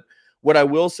that, but what I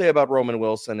will say about Roman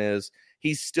Wilson is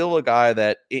he's still a guy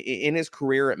that in his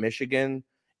career at Michigan,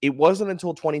 it wasn't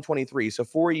until 2023, so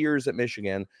 4 years at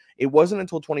Michigan, it wasn't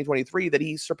until 2023 that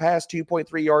he surpassed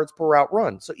 2.3 yards per route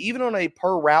run. So even on a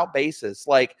per route basis,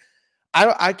 like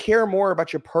I care more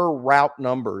about your per route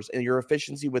numbers and your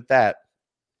efficiency with that,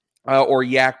 or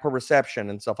yak per reception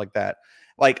and stuff like that.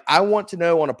 Like, I want to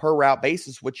know on a per route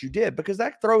basis what you did, because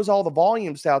that throws all the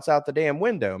volume stats out the damn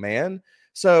window, man.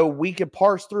 So we could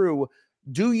parse through,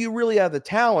 do you really have the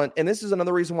talent? And this is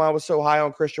another reason why I was so high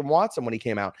on Christian Watson when he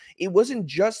came out. It wasn't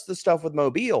just the stuff with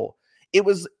Mobile. It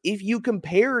was, if you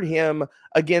compared him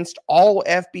against all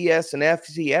FBS and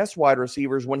FCS wide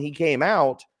receivers when he came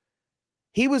out,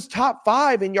 he was top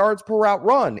 5 in yards per route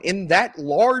run in that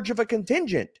large of a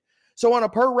contingent. So on a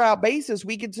per route basis,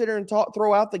 we consider and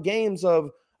throw out the games of,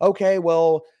 okay,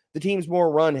 well, the team's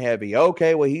more run heavy.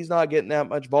 Okay, well, he's not getting that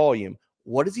much volume.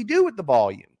 What does he do with the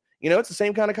volume? It's the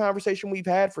same kind of conversation we've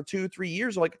had for 2-3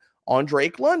 years, like on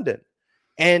Drake London.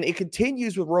 And it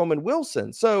continues with Roman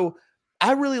Wilson. So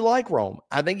I really like Rome.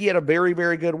 I think he had a very,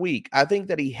 very good week. I think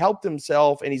that he helped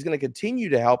himself, and he's going to continue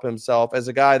to help himself as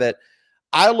a guy that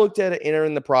I looked at it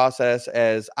entering the process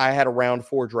as I had a round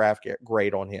 4 draft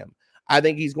grade on him. I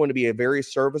think he's going to be a very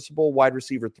serviceable wide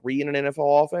receiver 3 in an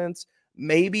NFL offense.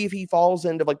 Maybe if he falls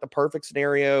into like the perfect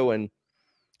scenario and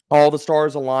all the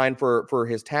stars align for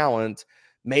his talent,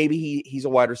 maybe he's a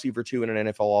wide receiver 2 in an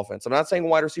NFL offense. I'm not saying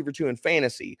wide receiver 2 in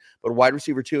fantasy, but wide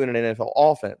receiver 2 in an NFL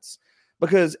offense.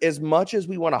 Because as much as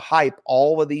we want to hype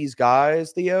all of these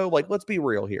guys, Theo, like, let's be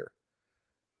real here.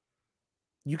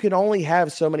 You can only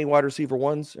have so many wide receiver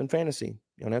 1s in fantasy.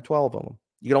 You don't have 12 of them.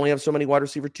 You can only have so many wide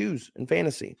receiver 2s in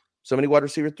fantasy. So many wide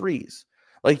receiver 3s.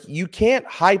 Like, you can't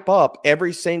hype up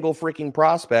every single freaking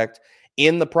prospect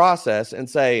in the process and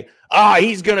say,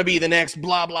 he's going to be the next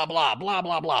blah, blah, blah, blah,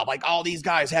 blah, blah. Like, all these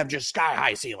guys have just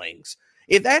sky-high ceilings.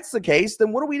 If that's the case,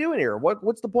 then what are we doing here?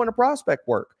 What's the point of prospect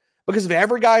work? Because if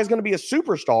every guy is going to be a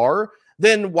superstar,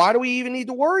 then why do we even need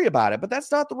to worry about it? But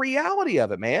that's not the reality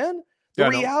of it, man. The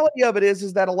reality of it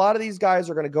is that a lot of these guys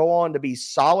are going to go on to be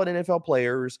solid NFL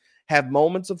players, have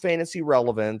moments of fantasy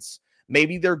relevance.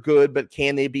 Maybe they're good, but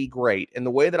can they be great? And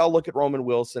the way that I'll look at Roman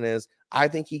Wilson is I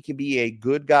think he can be a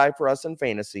good guy for us in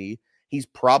fantasy. He's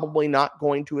probably not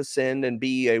going to ascend and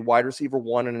be a wide receiver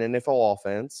 1 in an NFL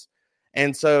offense.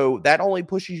 And so that only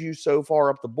pushes you so far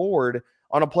up the board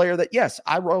on a player that, yes,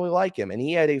 I really like him. And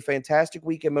he had a fantastic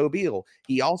week in Mobile.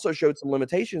 He also showed some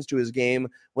limitations to his game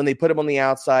when they put him on the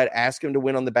outside, asked him to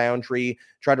win on the boundary,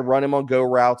 tried to run him on go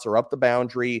routes or up the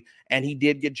boundary. And he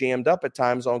did get jammed up at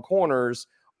times on corners,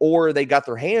 or they got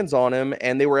their hands on him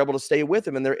and they were able to stay with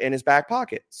him in his back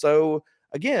pocket. So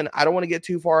again, I don't want to get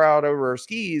too far out over our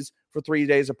skis for 3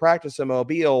 days of practice in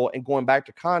Mobile and going back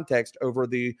to context for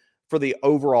the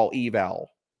overall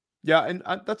eval. Yeah, and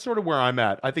that's sort of where I'm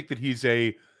at. I think that he's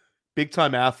a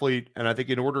big-time athlete, and I think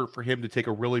in order for him to take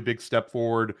a really big step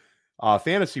forward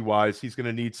fantasy-wise, he's going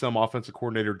to need some offensive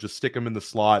coordinator just stick him in the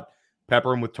slot,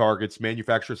 pepper him with targets,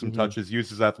 manufacture some touches,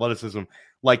 use his athleticism.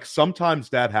 Like, sometimes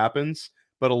that happens,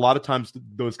 but a lot of times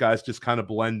those guys just kind of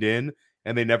blend in,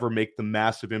 and they never make the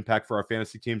massive impact for our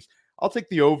fantasy teams. I'll take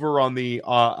the over on the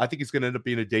I think he's going to end up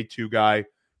being a day 2 guy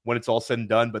when it's all said and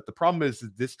done, but the problem is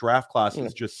that this draft class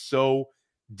is just so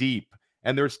deep,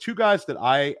 and there's 2 guys that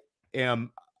I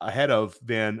am ahead of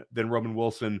than Roman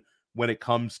Wilson when it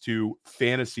comes to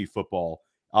fantasy football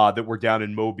that were down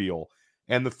in Mobile,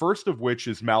 and the first of which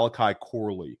is Malachi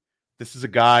Corley. This is a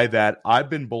guy that I've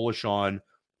been bullish on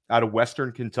out of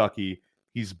Western Kentucky.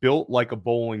 He's built like a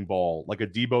bowling ball, like a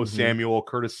Deebo Samuel,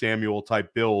 Curtis Samuel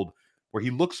type build, where he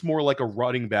looks more like a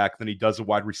running back than he does a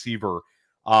wide receiver.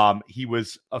 He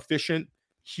was efficient,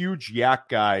 huge yak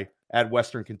guy at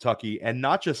Western Kentucky, and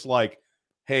not just like,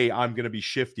 hey, I'm going to be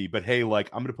shifty, but hey, like,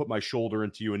 I'm going to put my shoulder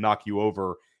into you and knock you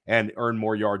over and earn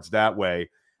more yards that way.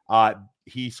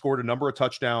 He scored a number of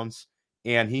touchdowns,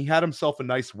 and he had himself a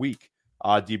nice week.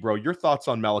 D-Bro, your thoughts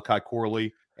on Malachi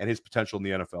Corley and his potential in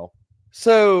the NFL?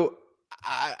 So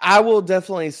I will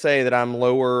definitely say that I'm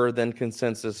lower than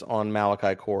consensus on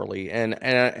Malachi Corley, and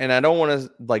I don't want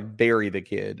to like bury the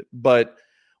kid, but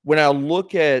when I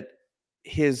look at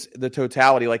the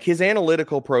totality, like his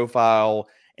analytical profile,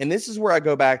 and this is where I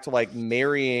go back to like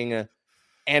marrying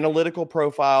analytical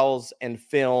profiles and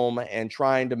film and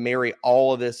trying to marry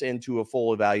all of this into a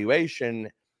full evaluation.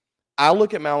 I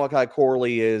look at Malachi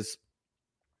Corley as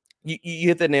you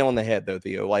hit the nail on the head though,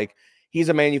 Theo. Like, he's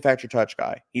a manufactured touch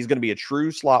guy. He's going to be a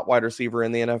true slot wide receiver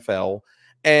in the NFL.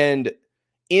 And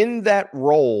in that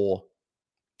role,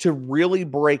 to really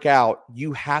break out,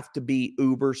 you have to be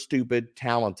uber stupid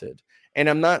talented. And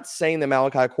I'm not saying that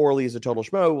Malachi Corley is a total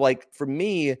schmo. Like, for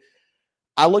me,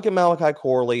 I look at Malachi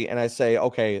Corley and I say,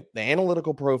 okay, the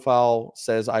analytical profile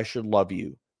says I should love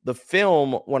you. The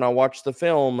film, when I watch the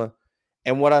film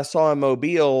and what I saw in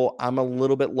Mobile, I'm a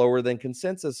little bit lower than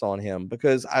consensus on him,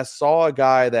 because I saw a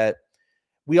guy that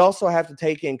we also have to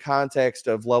take in context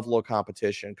of level of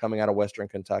competition coming out of Western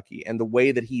Kentucky and the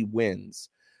way that he wins.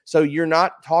 So you're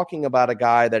not talking about a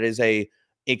guy that is a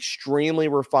extremely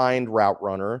refined route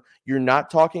runner. You're not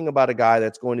talking about a guy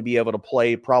that's going to be able to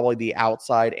play probably the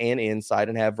outside and inside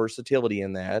and have versatility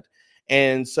in that.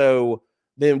 And so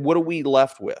then what are we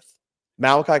left with?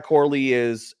 Malachi Corley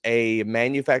is a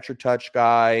manufactured touch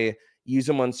guy, use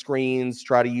him on screens,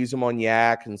 try to use him on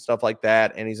yak and stuff like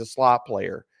that, and he's a slot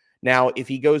player. Now, if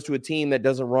he goes to a team that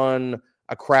doesn't run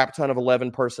a crap ton of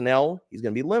 11 personnel, he's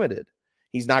going to be limited.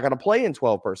 He's not going to play in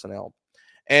 12 personnel.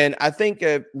 And I think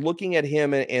looking at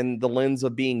him in the lens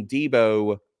of being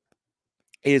Deebo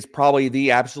is probably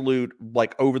the absolute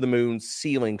like over the moon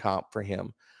ceiling comp for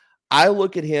him. I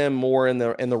look at him more in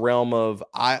the realm of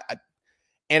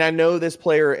and I know this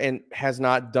player and has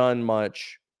not done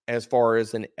much as far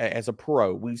as as a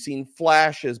pro. We've seen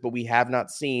flashes, but we have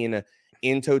not seen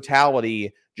in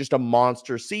totality just a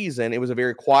monster season. It was a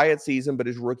very quiet season, but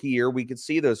his rookie year, we could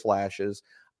see those flashes.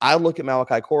 I look at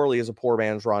Malachi Corley as a poor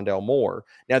man's Rondale Moore.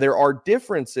 Now, there are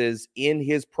differences in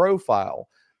his profile.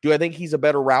 Do I think he's a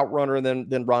better route runner than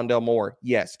Rondale Moore?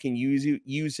 Yes. Can you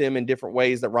use him in different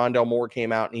ways that Rondale Moore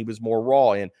came out and he was more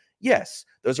raw in? Yes.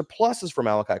 Those are pluses for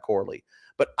Malachi Corley.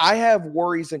 But I have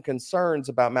worries and concerns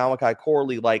about Malachi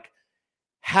Corley, like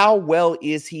how well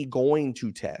is he going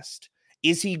to test?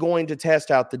 Is he going to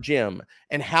test out the gym?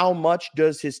 And how much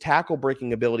does his tackle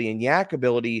breaking ability and yak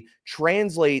ability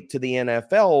translate to the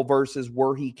NFL versus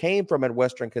where he came from at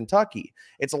Western Kentucky?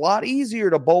 It's a lot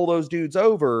easier to bowl those dudes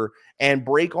over and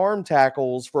break arm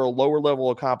tackles for a lower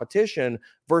level of competition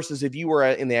versus if you were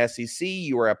in the SEC,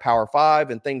 you were at Power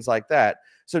 5 and things like that.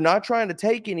 So not trying to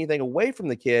take anything away from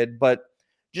the kid, but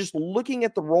just looking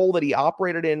at the role that he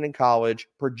operated in college,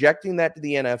 projecting that to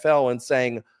the NFL and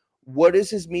saying, what is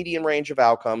his median range of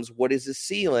outcomes? What is his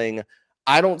ceiling?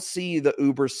 I don't see the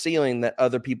uber ceiling that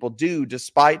other people do,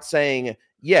 despite saying,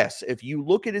 yes, if you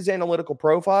look at his analytical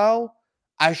profile,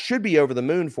 I should be over the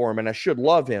moon for him and I should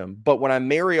love him. But when I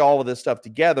marry all of this stuff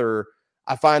together,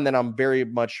 I find that I'm very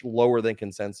much lower than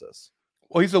consensus.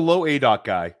 Well, he's a low ADOT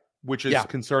guy, which is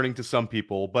concerning to some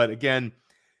people. But again,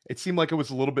 it seemed like it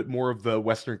was a little bit more of the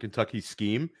Western Kentucky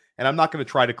scheme. And I'm not going to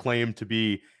try to claim to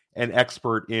be an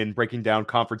expert in breaking down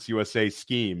Conference USA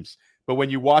schemes. But when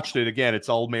you watched it, again, it's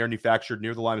all manufactured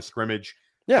near the line of scrimmage.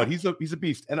 Yeah. But he's a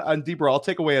beast. And Debra, I'll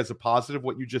take away as a positive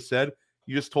what you just said.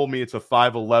 You just told me it's a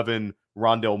 5'11"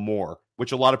 Rondale Moore,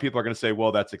 which a lot of people are going to say,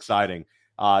 well, that's exciting.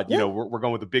 You know, we're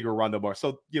going with a bigger Rondale Moore.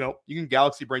 So, you know, you can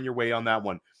galaxy brain your way on that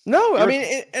one. No, I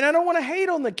mean, and I don't want to hate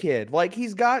on the kid. Like,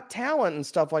 he's got talent and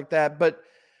stuff like that. But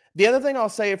the other thing I'll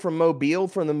say from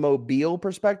the Mobile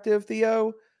perspective,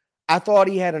 Theo, I thought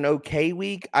he had an okay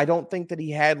week. I don't think that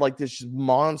he had like this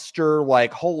monster,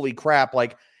 like, holy crap.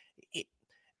 Like,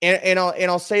 and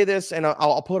I'll say this, and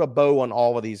I'll put a bow on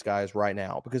all of these guys right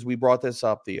now because we brought this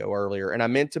up, Theo, earlier, and I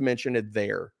meant to mention it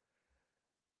there.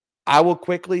 I will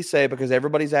quickly say, because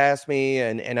everybody's asked me,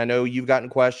 and I know you've gotten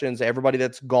questions. Everybody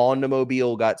that's gone to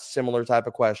Mobile got similar type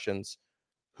of questions.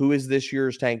 Who is this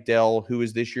year's Tank Dell? Who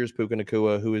is this year's Puka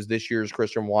Nacua? Who is this year's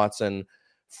Christian Watson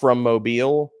from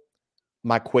Mobile?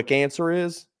 My quick answer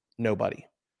is nobody.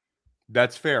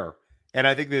 That's fair. And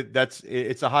I think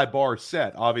it's a high bar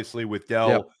set, obviously, with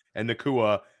Dell and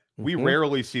Nacua. We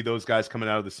rarely see those guys coming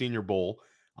out of the Senior Bowl.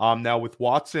 Now with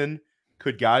Watson,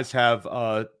 could guys have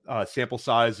a sample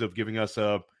size of giving us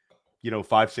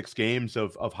 5-6 games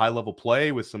of high level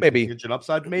play with some contingent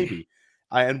upside? Maybe.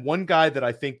 And one guy that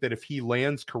I think that if he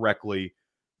lands correctly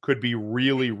could be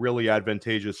really, really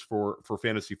advantageous for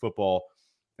fantasy football,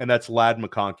 and that's Ladd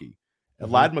McConkey.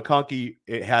 And Ladd McConkey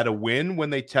had a win when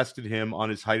they tested him on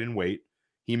his height and weight.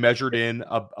 He measured in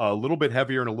a little bit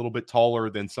heavier and a little bit taller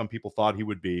than some people thought he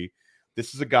would be.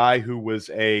 This is a guy who was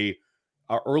a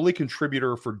early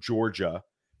contributor for Georgia.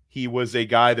 He was a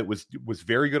guy that was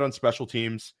very good on special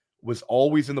teams, was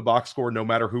always in the box score no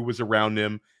matter who was around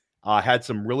him, had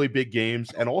some really big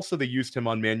games, and also they used him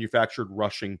on manufactured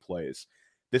rushing plays.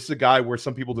 This is a guy where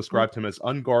some people described him as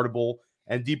unguardable.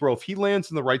 And Debro, if he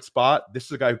lands in the right spot, this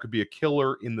is a guy who could be a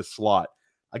killer in the slot.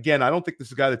 Again, I don't think this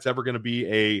is a guy that's ever going to be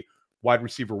a wide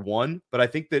receiver 1, but I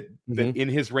think that in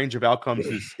his range of outcomes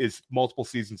is multiple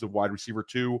seasons of wide receiver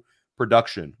 2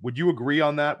 production. Would you agree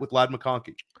on that with Ladd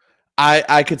McConkey?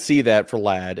 I could see that for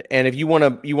Ladd. And if you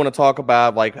want to talk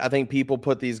about, like, I think people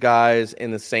put these guys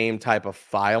in the same type of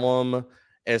phylum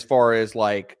as far as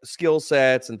like skill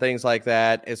sets and things like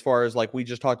that, as far as like we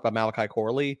just talked about Malachi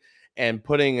Corley and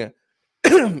putting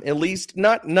at least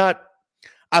not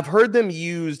I've heard them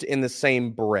used in the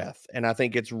same breath, and I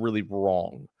think it's really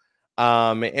wrong.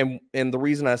 And the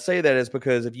reason I say that is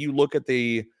because if you look at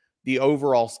the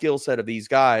overall skill set of these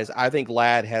guys, I think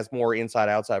Ladd has more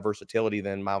inside-outside versatility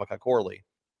than Malachi Corley.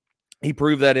 He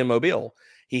proved that in Mobile.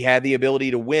 He had the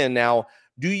ability to win. Now,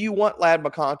 do you want Ladd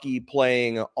McConkey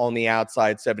playing on the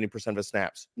outside 70% of his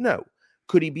snaps? No.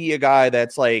 Could he be a guy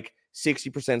that's like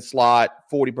 60% slot,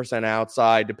 40%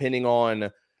 outside, depending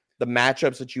on the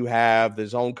matchups that you have, the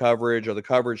zone coverage or the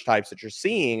coverage types that you're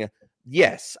seeing?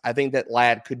 Yes, I think that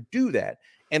Ladd could do that.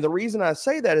 And the reason I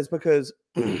say that is because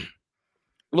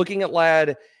looking at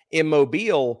Ladd in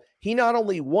Mobile, he not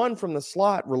only won from the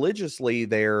slot religiously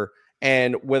there,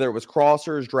 and whether it was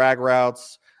crossers, drag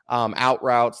routes, out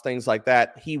routes, things like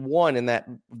that, he won in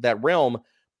that realm.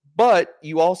 But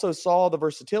you also saw the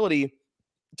versatility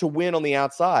to win on the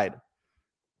outside.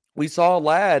 We saw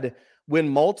Ladd win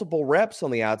multiple reps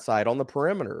on the outside, on the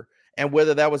perimeter. And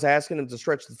whether that was asking him to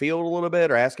stretch the field a little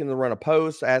bit or asking him to run a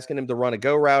post, asking him to run a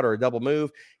go route or a double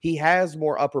move, he has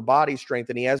more upper body strength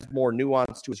and he has more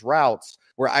nuance to his routes,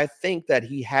 where I think that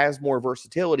he has more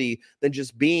versatility than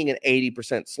just being an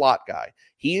 80% slot guy.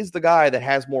 He is the guy that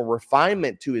has more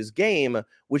refinement to his game,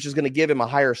 which is going to give him a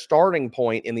higher starting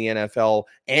point in the NFL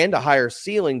and a higher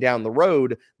ceiling down the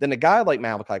road than a guy like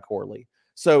Malachi Corley.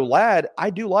 So Ladd,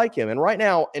 I do like him. And right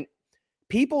now, and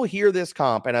people hear this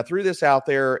comp, and I threw this out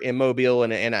there in Mobile,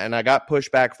 and I got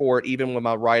pushback for it, even when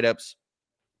my write-ups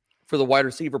for the wide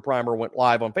receiver primer went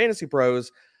live on Fantasy Pros.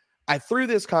 I threw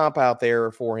this comp out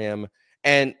there for him.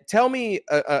 And tell me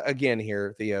again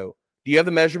here, Theo, do you have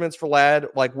the measurements for Ladd?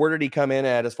 Like, where did he come in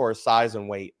at as far as size and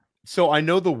weight? So I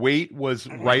know the weight was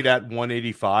right at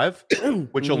 185,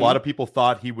 which a lot of people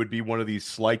thought he would be one of these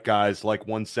slight guys like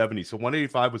 170. So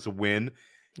 185 was a win.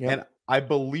 Yep. And I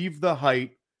believe the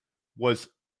height was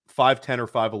 5'10 or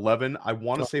 5'11. I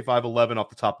want to say 5'11 off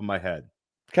the top of my head.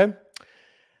 Okay.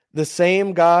 The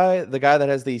same guy, the guy that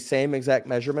has the same exact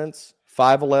measurements,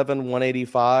 5'11",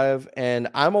 185. And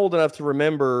I'm old enough to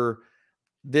remember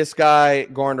this guy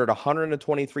garnered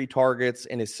 123 targets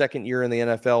in his second year in the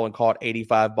NFL and caught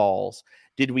 85 balls.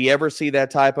 Did we ever see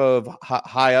that type of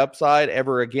high upside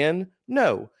ever again?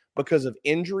 No, because of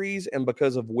injuries and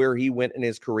because of where he went in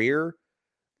his career.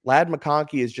 Ladd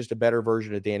McConkey is just a better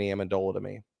version of Danny Amendola to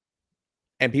me.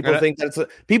 And people think that's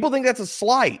a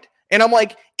slight. And I'm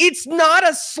like, it's not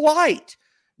a slight.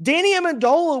 Danny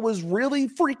Amendola was really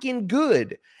freaking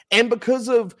good. And because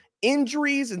of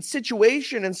injuries and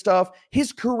situation and stuff,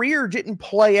 his career didn't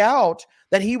play out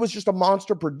that he was just a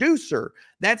monster producer.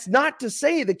 That's not to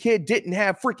say the kid didn't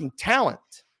have freaking talent.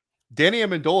 Danny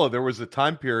Amendola, there was a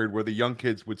time period where the young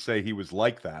kids would say he was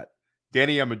like that.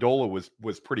 Danny Amendola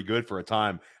was pretty good for a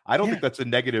time. I don't think that's a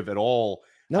negative at all.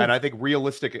 No. And I think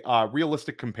realistic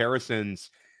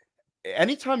comparisons,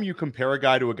 anytime you compare a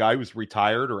guy to a guy who's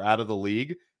retired or out of the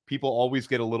league, people always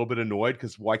get a little bit annoyed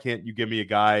because why can't you give me a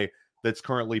guy that's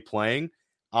currently playing?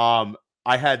 I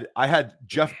had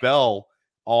Jeff Bell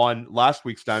on last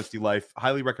week's Dynasty Life.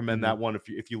 Highly recommend that one.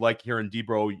 If you like hearing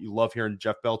Debro, you love hearing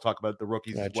Jeff Bell talk about the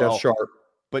rookies as well. Jeff Sharp.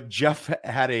 But Jeff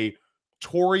had a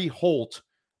Torrey Holt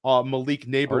Malik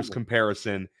Neighbors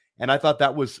comparison, and I thought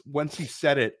that was, once he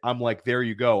said it, I'm like, there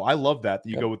you go. I love that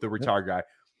you go with the retired guy.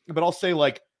 But I'll say,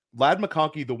 like, Ladd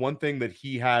McConkey, the one thing that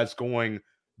he has going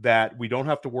that we don't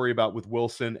have to worry about with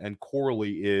Wilson and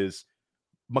Corley is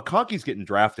McConkey's getting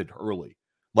drafted early.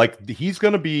 Like he's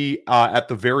going to be at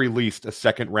the very least a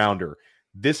second rounder.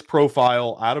 This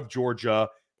profile out of Georgia,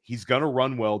 he's going to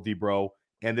run well, D-Bro,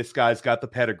 and this guy's got the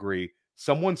pedigree.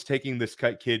 Someone's taking this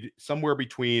kid somewhere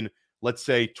between, let's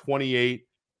say, 28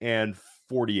 and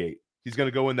 48. He's going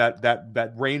to go in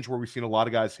that range where we've seen a lot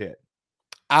of guys hit.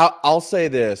 I'll say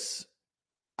this.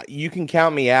 You can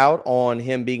count me out on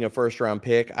him being a first-round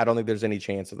pick. I don't think there's any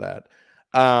chance of that.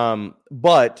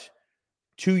 But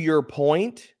to your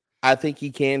point, I think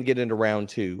he can get into round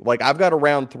 2. Like, I've got a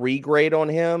round 3 grade on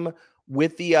him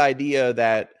with the idea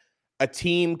that a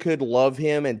team could love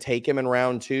him and take him in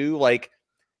round 2. Like,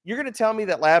 you're going to tell me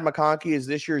that Ladd McConkey is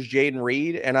this year's Jaden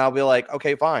Reed, and I'll be like,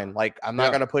 okay, fine. Like, I'm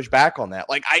not going to push back on that.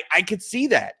 Like, I could see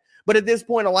that. But at this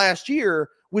point of last year,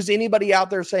 was anybody out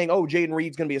there saying, oh, Jaden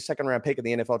Reed's going to be a second-round pick in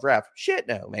the NFL draft? Shit,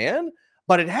 no, man.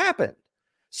 But it happened.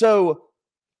 So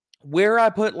where I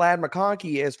put Ladd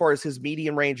McConkey as far as his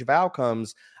median range of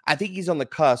outcomes, I think he's on the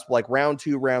cusp, like round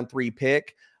 2, round 3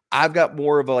 pick. I've got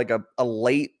more of a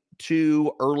late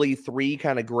 2, early 3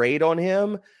 kind of grade on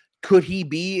him. Could he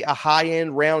be a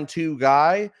high-end round 2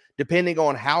 guy, depending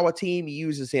on how a team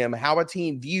uses him, how a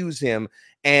team views him,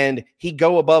 and he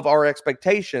go above our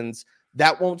expectations?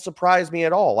 That won't surprise me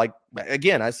at all. Like,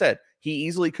 again, I said, he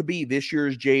easily could be this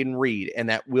year's Jaden Reed, and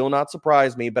that will not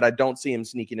surprise me, but I don't see him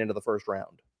sneaking into the first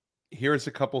round. Here's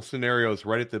a couple scenarios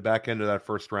right at the back end of that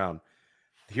first round.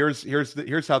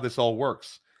 Here's how this all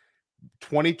works.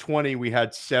 2020, we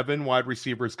had 7 wide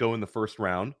receivers go in the first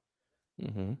round.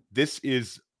 Mm-hmm. This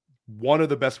is one of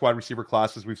the best wide receiver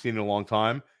classes we've seen in a long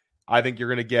time. I think you're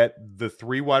going to get the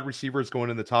 3 wide receivers going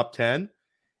in the top 10,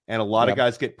 and a lot of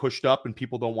guys get pushed up, and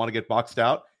people don't want to get boxed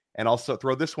out. And also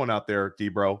throw this one out there,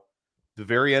 D-Bro. The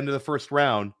very end of the first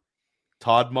round,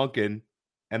 Todd Monken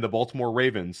and the Baltimore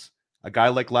Ravens, a guy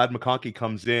like Ladd McConkey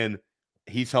comes in.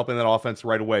 He's helping that offense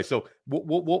right away. So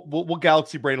we'll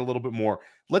galaxy brain a little bit more.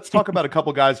 Let's talk about a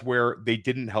couple guys where they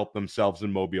didn't help themselves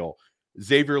in Mobile.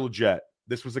 Xavier Legette.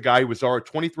 This was a guy who was already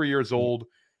 23 years old.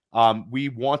 We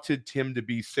wanted him to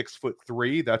be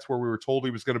 6'3". That's where we were told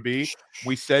he was going to be.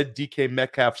 We said DK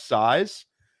Metcalf size.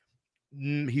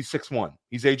 He's 6'1".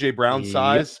 He's AJ Brown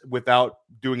size without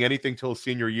doing anything till his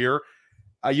senior year.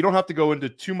 You don't have to go into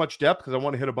too much depth because I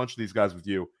want to hit a bunch of these guys with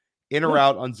you. In or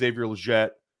out on Xavier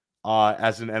Legette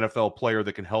as an NFL player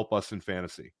that can help us in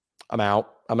fantasy? I'm out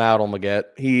on Legette.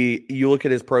 You look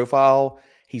at his profile,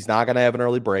 he's not going to have an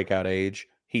early breakout age.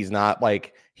 He's not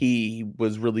like he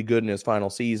was really good in his final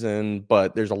season,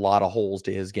 but there's a lot of holes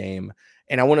to his game.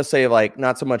 And I want to say, like,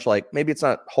 not so much like maybe it's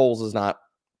not holes is not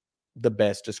the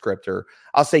best descriptor.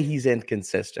 I'll say he's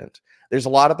inconsistent. There's a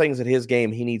lot of things in his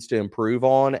game he needs to improve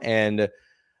on. And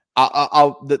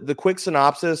the quick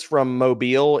synopsis from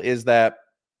Mobile is that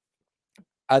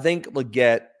I think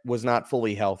Legette was not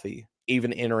fully healthy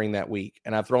even entering that week.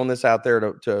 And I've thrown this out there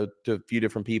to a few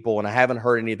different people, and I haven't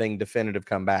heard anything definitive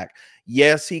come back.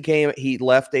 Yes, he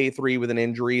left day 3 with an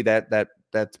injury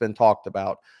that's been talked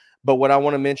about. But what I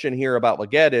want to mention here about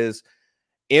Legette is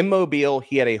in Mobile,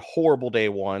 he had a horrible day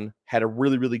 1, had a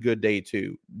really, really good day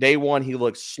 2. Day 1, he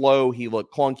looked slow. He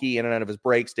looked clunky in and out of his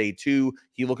breaks. Day 2,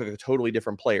 he looked like a totally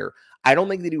different player. I don't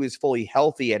think that he was fully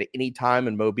healthy at any time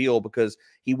in Mobile because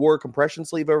he wore a compression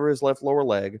sleeve over his left lower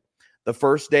leg. The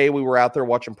first day we were out there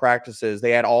watching practices,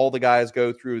 they had all the guys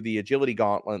go through the agility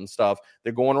gauntlet and stuff.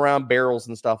 They're going around barrels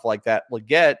and stuff like that.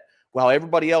 Legette, while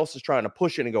everybody else is trying to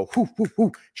push it and go,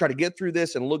 try to get through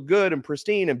this and look good and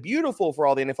pristine and beautiful for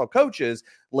all the NFL coaches,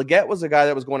 Legette was a guy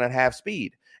that was going at half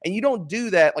speed. And you don't do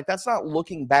that. Like, that's not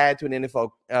looking bad to an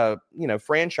NFL,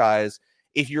 franchise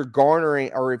if you're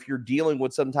garnering or if you're dealing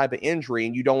with some type of injury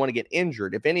and you don't want to get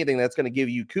injured. If anything, that's going to give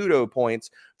you kudo points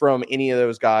from any of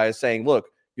those guys saying, look,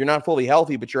 you're not fully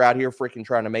healthy, but you're out here freaking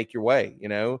trying to make your way,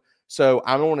 So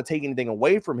I don't want to take anything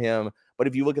away from him. But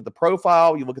if you look at the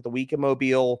profile, you look at the week in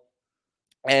Mobile,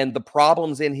 and the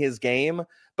problems in his game,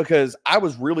 because I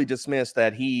was really dismissed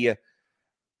that he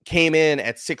came in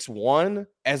at 6'1"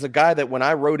 as a guy that when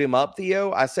I wrote him up,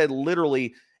 Theo, I said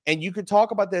literally, and you could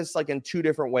talk about this like in 2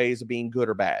 different ways of being good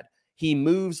or bad. He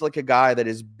moves like a guy that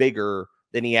is bigger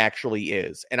than he actually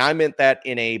is. And I meant that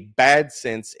in a bad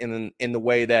sense in the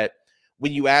way that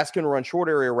when you ask him to run short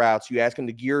area routes, you ask him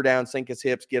to gear down, sink his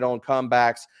hips, get on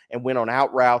comebacks, and win on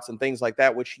out routes and things like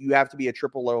that, which you have to be a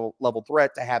triple level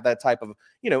threat to have that type of,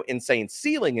 insane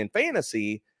ceiling in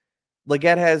fantasy.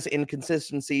 Legette has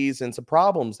inconsistencies and some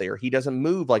problems there. He doesn't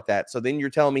move like that. So then you're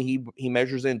telling me he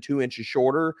measures in 2 inches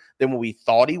shorter than what we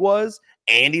thought he was,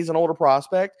 and he's an older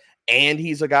prospect, and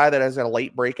he's a guy that has a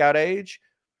late breakout age.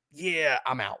 Yeah,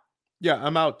 I'm out. Yeah,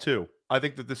 I'm out too. I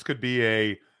think that this could be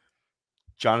a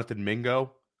Jonathan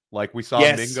Mingo Like we saw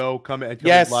Mingo come in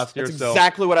last year. That's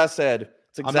exactly what I said.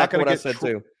 It's exactly what I said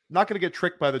too. Not going to get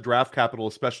tricked by the draft capital,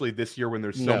 especially this year when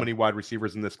there's so many wide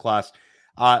receivers in this class.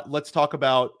 Let's talk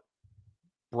about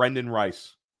Brendan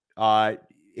Rice.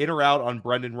 In or out on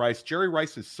Brendan Rice? Jerry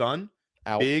Rice's son,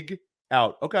 out. Big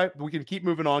out. Okay, we can keep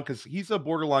moving on because he's a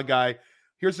borderline guy.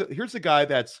 Here's a guy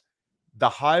that's the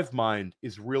hive mind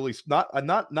is really not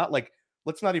like,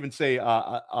 let's not even say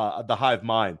the hive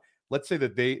mind. Let's say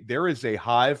that there is a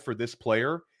hive for this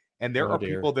player, and there are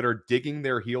people that are digging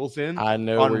their heels in. I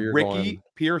know on where you're Ricky going.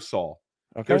 Pearsall.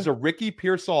 Okay. There's a Ricky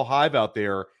Pearsall hive out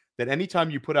there that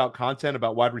anytime you put out content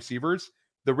about wide receivers,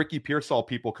 the Ricky Pearsall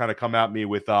people kind of come at me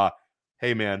with,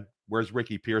 hey man, where's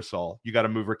Ricky Pearsall? You got to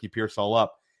move Ricky Pearsall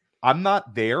up. I'm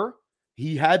not there.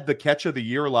 He had the catch of the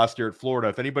year last year at Florida.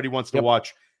 If anybody wants to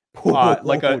watch,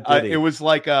 it was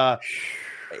like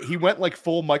he went like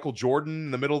full Michael Jordan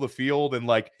in the middle of the field, and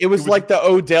like it was like the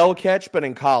Odell catch, but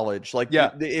in college. Like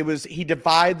yeah, he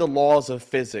defied the laws of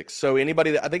physics. So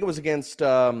anybody that I think it was against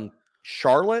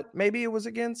Charlotte, maybe it was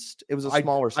a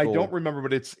smaller school. I don't remember,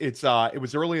 but it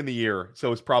was early in the year,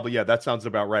 so it's probably that sounds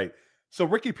about right. So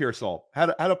Ricky Pearsall had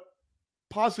a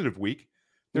positive week.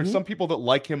 There's some people that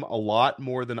like him a lot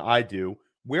more than I do.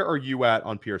 Where are you at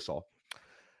on Pearsall?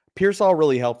 Pearsall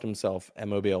really helped himself at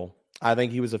Mobile. I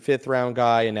think he was a 5th round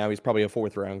guy, and now he's probably a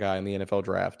 4th round guy in the NFL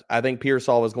draft. I think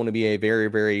Pearsall is going to be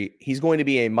he's going to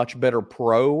be a much better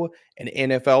pro and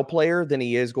NFL player than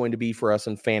he is going to be for us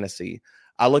in fantasy.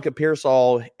 I look at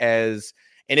Pearsall and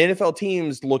NFL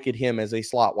teams look at him as a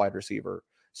slot wide receiver.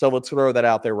 So let's throw that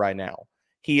out there right now.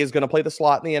 He is going to play the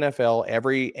slot in the NFL.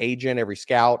 Every agent, every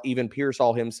scout, even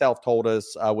Pearsall himself told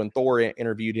us when Thor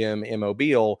interviewed him in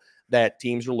Mobile that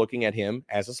teams are looking at him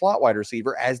as a slot wide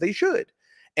receiver, as they should.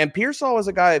 And Pearsall is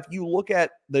a guy, if you look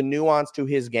at the nuance to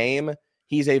his game,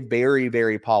 he's a very,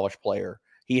 very polished player.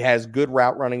 He has good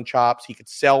route running chops. He could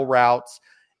sell routes,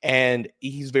 and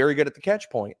he's very good at the catch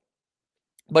point.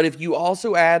 But if you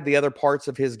also add the other parts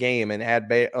of his game and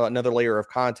add another layer of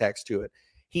context to it,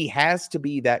 he has to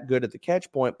be that good at the catch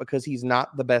point because he's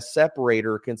not the best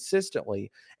separator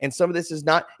consistently. And some of this it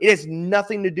has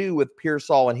nothing to do with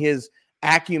Pearsall and his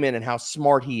acumen and how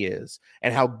smart he is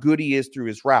and how good he is through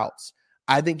his routes.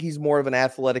 I think he's more of an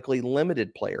athletically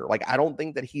limited player. Like, I don't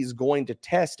think that he's going to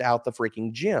test out the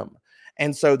freaking gym.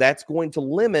 And so that's going to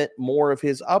limit more of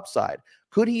his upside.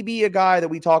 Could he be a guy that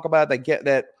we talk about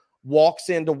that walks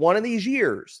into one of these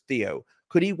years, Theo?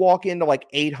 Could he walk into like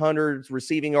 800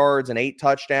 receiving yards and 8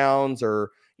 touchdowns,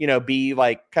 or, be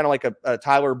like kind of like a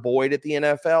Tyler Boyd at the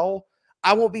NFL?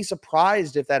 I won't be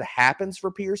surprised if that happens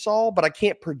for Pearsall, but I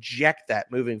can't project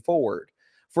that moving forward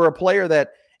for a player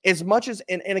that, as much as,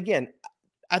 and again,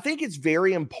 I think it's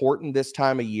very important this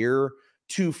time of year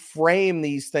to frame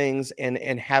these things and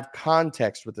have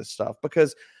context with this stuff,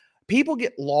 because people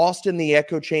get lost in the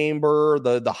echo chamber,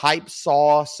 the hype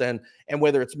sauce, and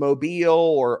whether it's Mobile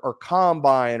or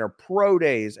Combine or Pro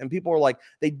Days, and people are like,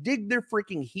 they dig their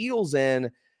freaking heels in,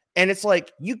 and it's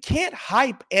like, you can't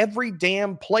hype every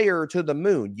damn player to the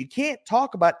moon. You can't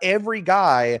talk about every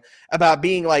guy about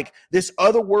being like this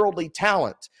otherworldly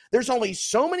talent. There's only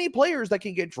so many players that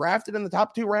can get drafted in the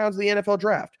top 2 rounds of the NFL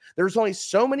draft. There's only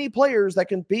so many players that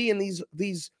can be in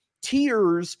these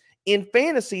tiers in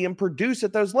fantasy and produce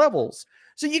at those levels.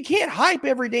 So you can't hype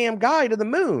every damn guy to the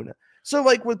moon. So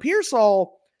like with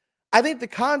Pearsall, I think the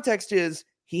context is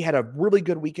he had a really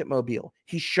good week at Mobile.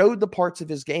 He showed the parts of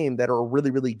his game that are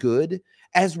really, really good,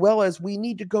 as well as we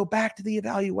need to go back to the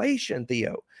evaluation,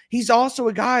 Theo. He's also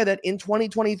a guy that in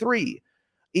 2023,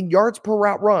 in yards per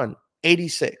route run,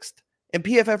 86th. In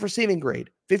PFF receiving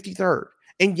grade, 53rd.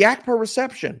 In yak per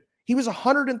reception, he was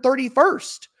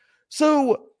 131st.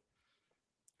 So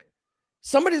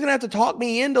somebody's going to have to talk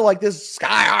me into like this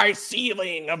sky-high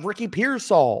ceiling of Ricky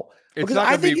Pearsall. Because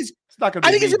I think he's going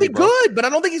to be good, but I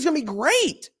don't think he's going to be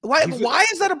great. Why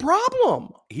is that a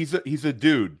problem? He's a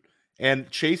dude. And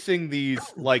chasing these,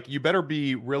 like, you better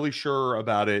be really sure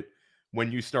about it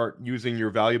when you start using your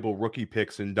valuable rookie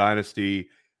picks in Dynasty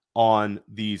on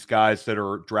these guys that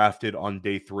are drafted on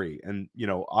day 3. And,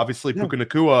 obviously Puka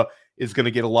Nacua is going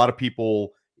to get a lot of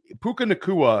people. Puka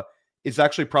Nacua is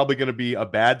actually probably going to be a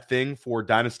bad thing for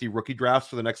Dynasty rookie drafts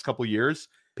for the next couple of years.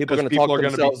 People are going to talk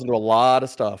themselves into a lot of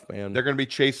stuff, man. They're going to be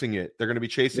chasing it.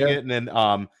 And then,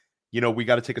 we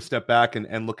got to take a step back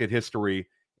and look at history.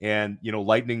 And,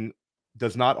 lightning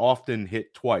does not often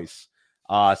hit twice.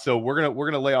 So we're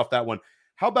going to lay off that one.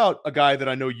 How about a guy that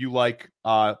I know you like?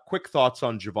 Quick thoughts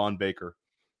on Javon Baker.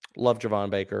 Love Javon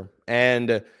Baker.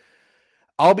 And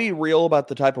I'll be real about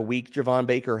the type of week Javon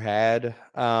Baker had.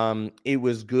 It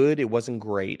was good. It wasn't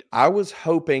great. I was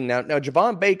hoping now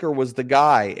Javon Baker was the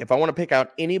guy. If I want to pick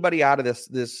out anybody out of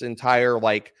this entire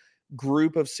like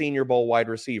group of Senior Bowl wide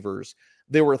receivers,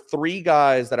 there were 3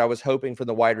 guys that I was hoping for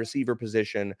the wide receiver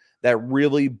position that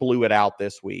really blew it out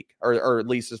this week, or at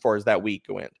least as far as that week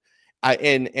went.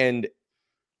 And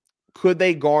could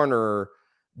they garner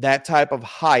that type of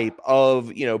hype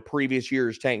of, previous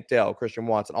years, Tank Dell, Christian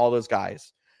Watson, all those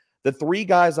guys? The 3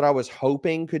 guys that I was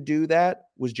hoping could do that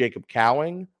was Jacob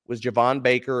Cowing, was Javon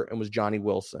Baker, and was Johnny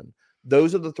Wilson.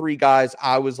 Those are the 3 guys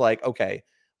I was like, okay,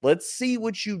 let's see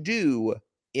what you do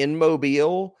in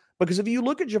Mobile. Because if you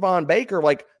look at Javon Baker,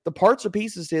 like the parts or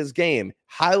pieces to his game,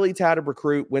 highly touted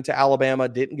recruit, went to Alabama,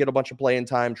 didn't get a bunch of playing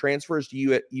time, transfers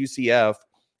to UCF,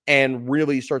 and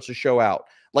really starts to show out.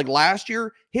 Like last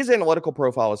year, his analytical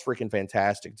profile is freaking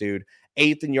fantastic, dude.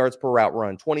 8th in yards per route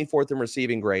run, 24th in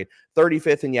receiving grade,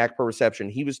 35th in yak per reception.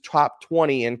 He was top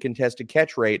 20 in contested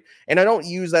catch rate. And I don't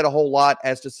use that a whole lot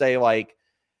as to say, like,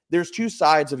 there's 2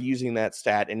 sides of using that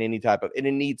stat in any type of, and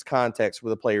it needs context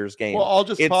with a player's game. Well, I'll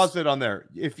just pause it on there.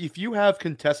 If you have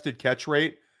contested catch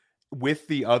rate with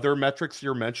the other metrics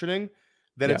you're mentioning,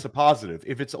 then it's a positive.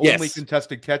 If it's only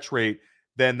contested catch rate,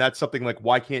 then that's something like,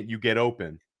 why can't you get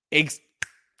open?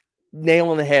 Nail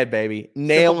on the head, baby.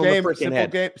 Nail on the freaking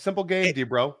head. Simple game,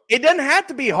 D-bro. It doesn't have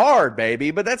to be hard,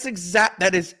 baby, but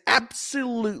that is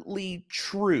absolutely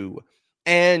true.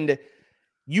 And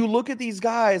you look at these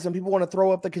guys and people want to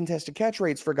throw up the contested catch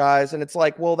rates for guys, and it's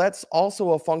like, well, that's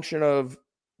also a function of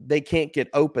they can't get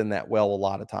open that well a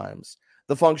lot of times.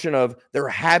 The function of they're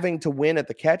having to win at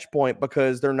the catch point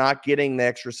because they're not getting the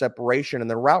extra separation in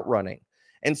their route running.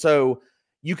 And so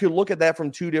you could look at that from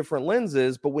 2 different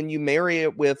lenses, but when you marry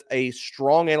it with a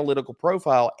strong analytical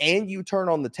profile and you turn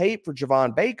on the tape for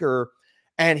Javon Baker,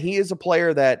 and he is a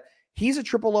player that he's a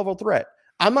triple level threat.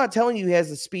 I'm not telling you he has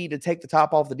the speed to take the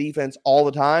top off the defense all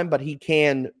the time, but he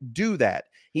can do that.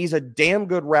 He's a damn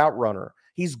good route runner.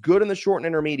 He's good in the short and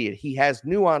intermediate. He has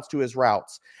nuance to his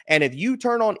routes. And if you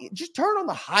turn on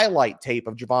the highlight tape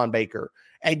of Javon Baker,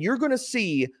 and you're going to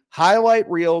see highlight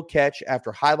reel catch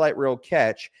after highlight reel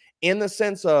catch, in the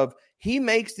sense of he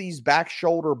makes these back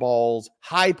shoulder balls,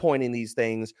 high pointing these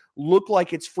things, look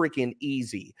like it's freaking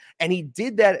easy. And he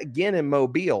did that again in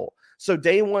Mobile. So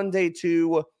day 1, day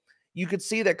 2, you could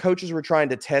see that coaches were trying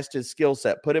to test his skill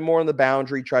set, put him more on the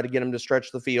boundary, try to get him to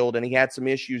stretch the field, and he had some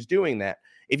issues doing that.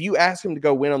 If you ask him to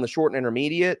go win on the short and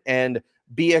intermediate and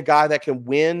be a guy that can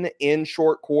win in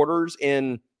short quarters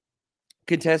in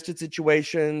contested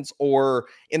situations or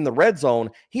in the red zone,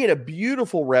 he had a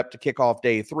beautiful rep to kick off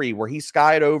day 3 where he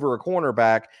skied over a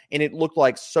cornerback, and it looked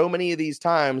like so many of these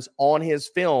times on his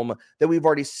film that we've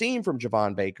already seen from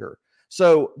Javon Baker.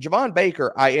 So Javon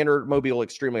Baker, I entered Mobile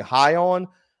extremely high on.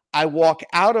 I walk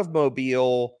out of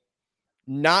Mobile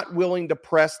not willing to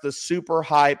press the super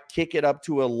hype, kick it up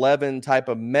to 11 type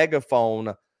of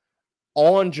megaphone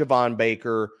on Javon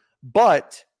Baker,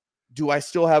 but do I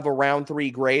still have a round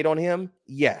 3 grade on him?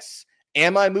 Yes.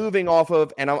 Am I moving off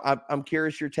of, and I'm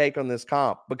curious your take on this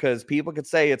comp, because people could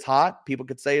say it's hot. People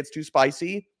could say it's too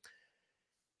spicy.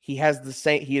 He is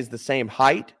the same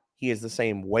height. He is the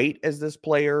same weight as this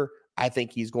player. I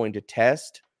think he's going to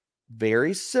test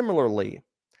very similarly.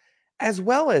 As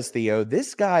well as, Theo,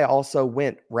 this guy also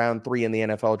went round 3 in the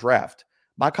NFL draft.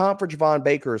 My comp for Javon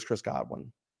Baker is Chris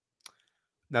Godwin.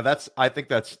 Now I think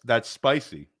that's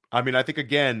spicy. I mean, I think,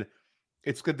 again,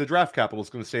 it's good. The draft capital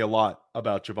is going to say a lot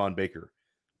about Javon Baker,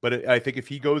 but I think if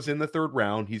he goes in the 3rd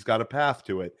round, he's got a path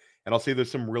to it. And I'll say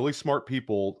there's some really smart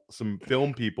people, some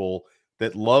film people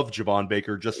that love Javon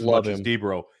Baker just as much as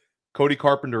Debro. Cody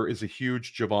Carpenter is a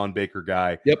huge Javon Baker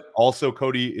guy. Yep. Also,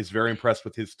 Cody is very impressed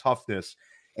with his toughness.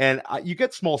 And you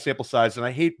get small sample size, and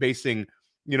I hate basing,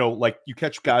 like you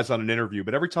catch guys on an interview,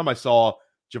 but every time I saw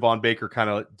Javon Baker kind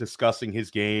of discussing his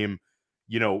game,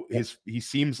 he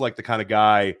seems like the kind of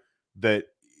guy that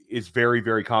is very,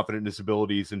 very confident in his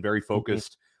abilities and very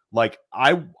focused. Mm-hmm. Like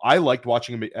I liked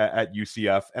watching him at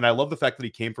UCF, and I love the fact that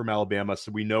he came from Alabama,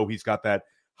 so we know he's got that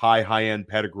high-end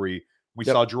pedigree. We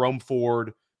saw Jerome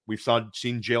Ford. We've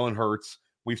seen Jalen Hurts.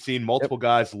 We've seen multiple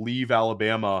guys leave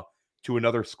Alabama to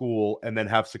another school and then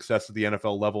have success at the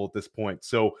NFL level at this point.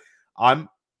 So I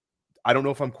don't know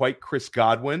if I'm quite Chris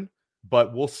Godwin,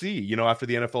 but we'll see, after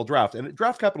the NFL draft. And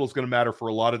draft capital is going to matter for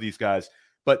a lot of these guys.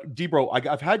 But Debro,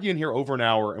 I've had you in here over an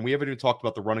hour, and we haven't even talked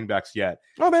about the running backs yet.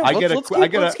 Oh man,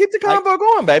 let's keep the convo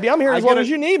going, baby. I'm here as long as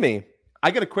you need me. I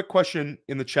get a quick question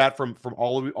in the chat from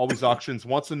Always Auctions.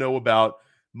 Wants to know about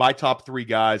my top 3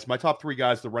 guys. My top 3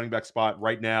 guys, the running back spot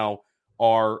right now,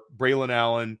 are Braylon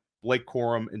Allen, Blake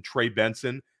Corum, and Trey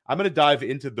Benson. I'm going to dive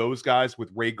into those guys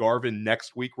with Ray Garvin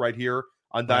next week right here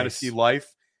on Dynasty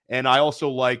Life. And I also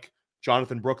like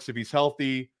Jonathan Brooks if he's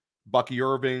healthy, Bucky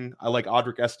Irving. I like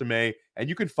Audric Estime. And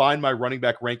you can find my running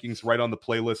back rankings right on the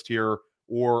playlist here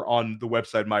or on the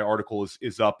website. My article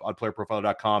is up on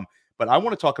playerprofiler.com. But I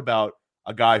want to talk about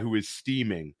a guy who is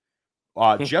steaming.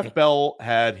 Jeff Bell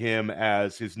had him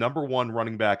as his number one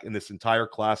running back in this entire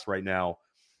class right now.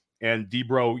 And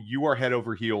Debro, you are head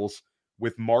over heels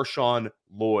with Marshawn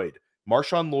Lloyd.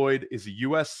 Marshawn Lloyd is a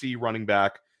USC running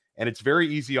back, and it's very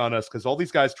easy on us because all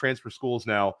these guys transfer schools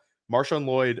now. Marshawn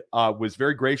Lloyd was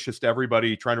very gracious to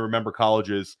everybody trying to remember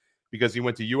colleges because he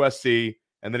went to USC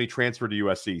and then he transferred to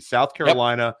USC, South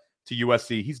Carolina to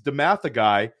USC. He's DeMatha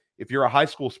guy. If you're a high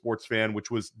school sports fan, which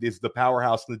is the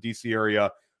powerhouse in the DC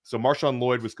area. So Marshawn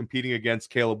Lloyd was competing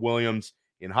against Caleb Williams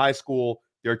in high school.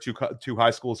 Their two high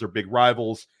schools are big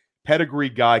rivals. Pedigree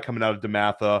guy coming out of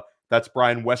DeMatha. That's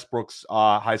Brian Westbrook's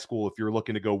high school if you're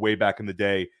looking to go way back in the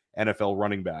day, NFL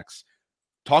running backs.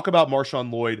 Talk about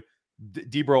Marshawn Lloyd.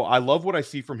 Debro, I love what I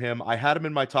see from him. I had him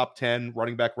in my top 10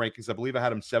 running back rankings. I believe I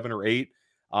had him 7 or 8,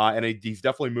 and he's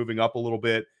definitely moving up a little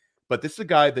bit. But this is a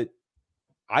guy that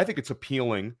I think it's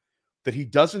appealing that he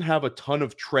doesn't have a ton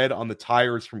of tread on the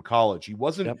tires from college. He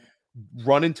wasn't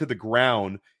running to the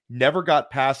ground, never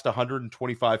got past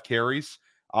 125 carries,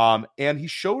 and he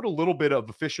showed a little bit of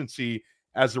efficiency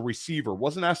as a receiver.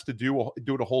 Wasn't asked to do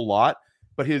it a whole lot,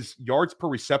 but his yards per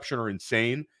reception are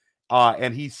insane,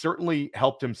 and he certainly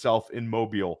helped himself in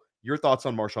Mobile. Your thoughts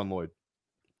on Marshawn Lloyd?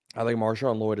 I think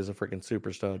Marshawn Lloyd is a freaking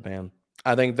super stud, man.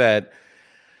 I think that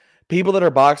people that are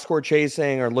box score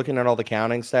chasing or looking at all the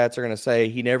counting stats are going to say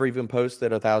he never even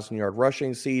posted a 1,000-yard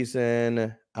rushing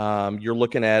season. You're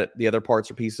looking at the other parts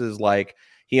or pieces like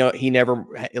he never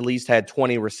at least had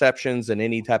 20 receptions in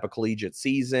any type of collegiate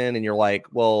season. And you're like,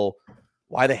 well,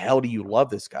 why the hell do you love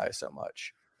this guy so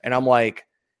much? And I'm like,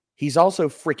 he's also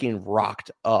freaking rocked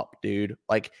up, dude.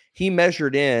 Like he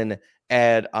measured in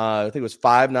at, I think it was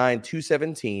 5'9",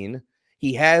 217.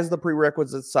 He has the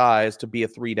prerequisite size to be a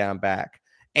 3-down back.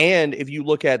 And if you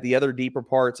look at the other deeper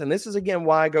parts, and this is again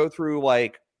why I go through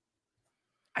like,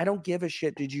 I don't give a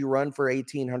shit. Did you run for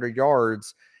 1,800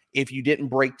 yards if you didn't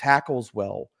break tackles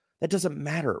well? That doesn't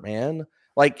matter, man.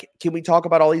 Like, can we talk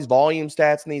about all these volume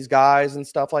stats and these guys and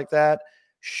stuff like that?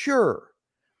 Sure.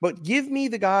 But give me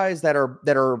the guys that are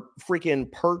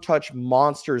freaking per touch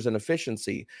monsters in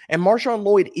efficiency. And Marshawn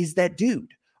Lloyd is that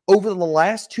dude. Over the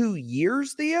last 2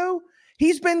 years, Theo,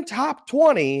 he's been top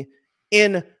 20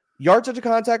 in yards to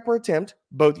contact per attempt,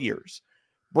 both years.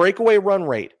 Breakaway run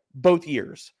rate, both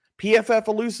years. PFF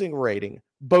elusive rating,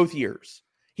 both years.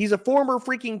 He's a former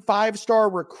freaking 5-star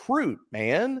recruit,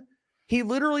 man. He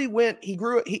literally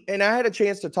and I had a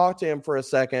chance to talk to him for a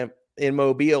second in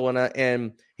Mobile,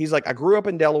 and he's like, I grew up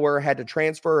in Delaware, had to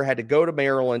transfer, had to go to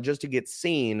Maryland just to get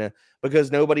seen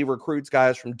because nobody recruits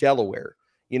guys from Delaware,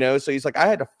 you know? So he's like, I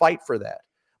had to fight for that.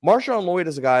 Marshawn Lloyd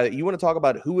is a guy that you want to talk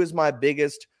about who is my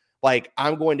biggest, like,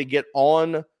 I'm going to get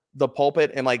on the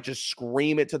pulpit and like just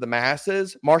scream it to the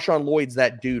masses. Marshawn Lloyd's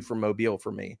that dude from Mobile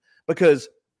for me because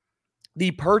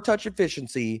the per touch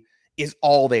efficiency is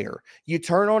all there. You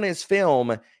turn on his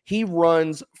film, he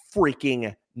runs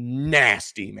freaking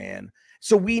nasty, man.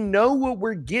 So we know what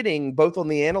we're getting both on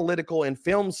the analytical and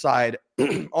film side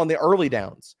on the early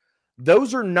downs.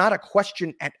 Those are not a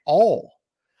question at all.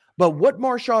 But what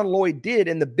Marshawn Lloyd did,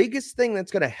 and the biggest thing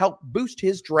that's going to help boost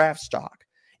his draft stock,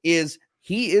 is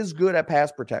he is good at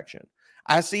pass protection.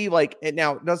 I see, like,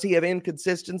 now, does he have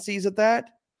inconsistencies at that?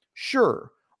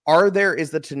 Sure.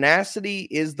 Is the tenacity,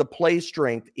 is the play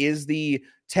strength, is the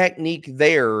technique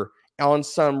there on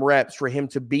some reps for him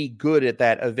to be good at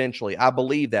that eventually? I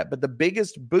believe that. But the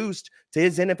biggest boost to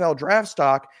his NFL draft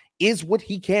stock is what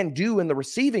he can do in the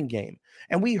receiving game.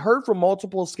 And we heard from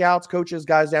multiple scouts, coaches,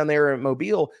 guys down there in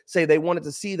Mobile say they wanted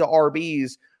to see the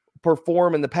RBs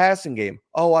perform in the passing game.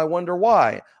 Oh, I wonder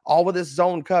why. All of this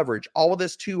zone coverage, all of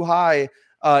this too high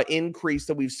increase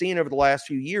that we've seen over the last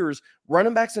few years,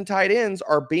 running backs and tight ends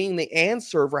are being the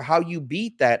answer for how you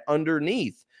beat that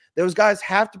underneath. Those guys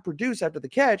have to produce after the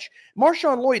catch.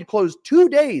 Marshawn Lloyd closed 2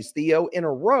 days, Theo, in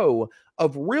a row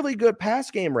of really good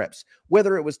pass game reps,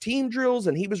 whether it was team drills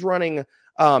and he was running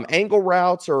angle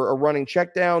routes or running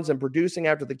checkdowns and producing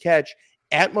after the catch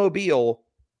at Mobile,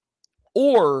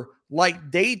 or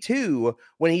like day 2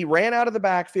 when he ran out of the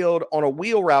backfield on a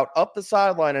wheel route up the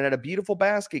sideline and had a beautiful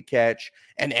basket catch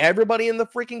and everybody in the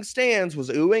freaking stands was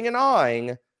oohing and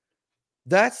eyeing.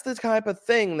 That's the type of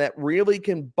thing that really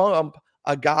can bump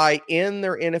a guy in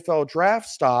their NFL draft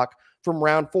stock from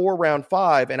round 4, round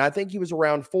 5. And I think he was a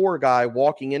round 4 guy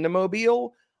walking into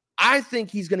Mobile. I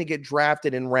think he's going to get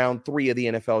drafted in round 3 of the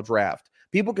NFL draft.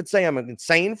 People could say I'm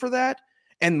insane for that.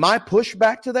 And my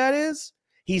pushback to that is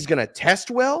he's going to test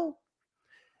well,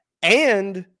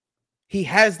 and he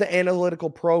has the analytical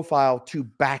profile to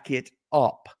back it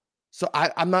up. So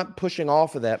I'm not pushing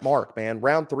off of that mark, man.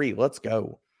 Round 3, let's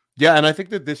go. Yeah, and I think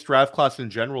that this draft class in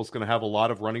general is going to have a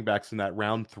lot of running backs in that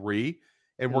round 3,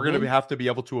 and we're going to have to be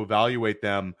able to evaluate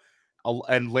them.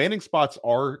 And landing spots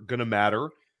are going to matter.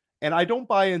 And I don't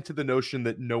buy into the notion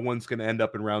that no one's going to end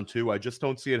up in round 2. I just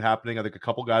don't see it happening. I think a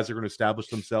couple guys are going to establish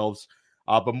themselves.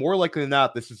 But more likely than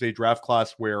not, this is a draft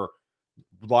class where a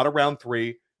lot of round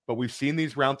 3, but we've seen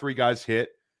these round 3 guys hit.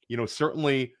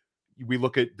 Certainly we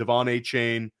look at Devon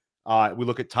Achane, we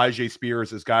look at Tyjae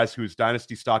Spears as guys whose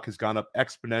dynasty stock has gone up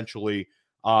exponentially.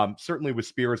 Certainly with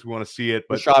Spears, we want to see it.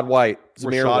 But Rashad White,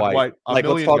 Zamir White.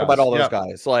 Let's talk about all those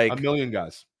guys. Like a million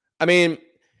guys. I mean,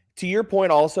 to your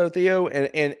point also, Theo,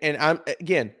 and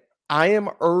I am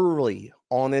early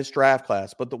on this draft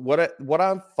class, but what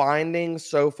I'm finding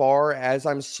so far as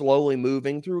I'm slowly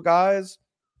moving through guys,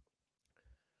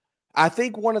 I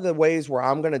think one of the ways where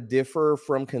I'm going to differ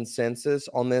from consensus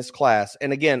on this class,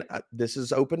 and again, this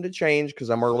is open to change because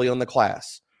I'm early on the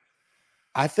class.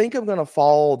 I think I'm going to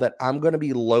fall that I'm going to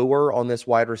be lower on this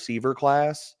wide receiver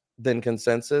class than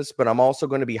consensus, but I'm also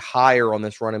going to be higher on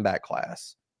this running back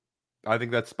class. I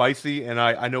think that's spicy, and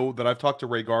I know that I've talked to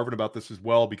Ray Garvin about this as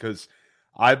well because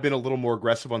I've been a little more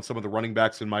aggressive on some of the running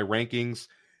backs in my rankings.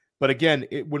 But again,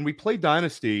 when we play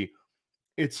Dynasty,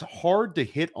 it's hard to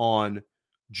hit on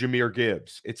Jahmyr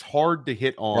Gibbs. It's hard to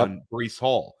hit on Breece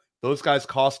Hall. Those guys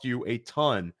cost you a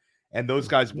ton, and those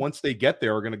guys, once they get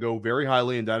there, are going to go very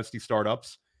highly in Dynasty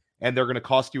startups, and they're going to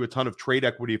cost you a ton of trade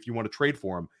equity if you want to trade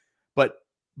for them. But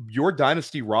your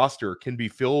Dynasty roster can be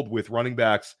filled with running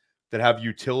backs that have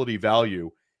utility value.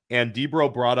 And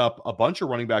Debro brought up a bunch of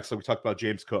running backs. Like we talked about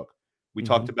James Cook. We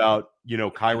talked about,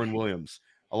 Kyron Williams.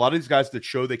 A lot of these guys that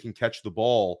show they can catch the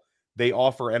ball, they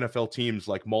offer NFL teams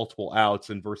like multiple outs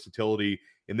and versatility.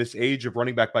 In this age of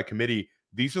running back by committee,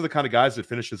 these are the kind of guys that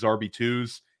finish as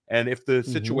RB2s. And if the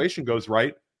situation goes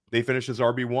right, they finish as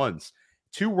RB1s.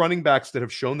 2 running backs that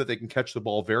have shown that they can catch the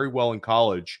ball very well in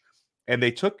college, and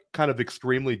they took kind of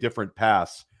extremely different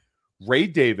paths. Ray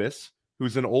Davis,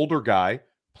 who's an older guy,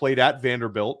 played at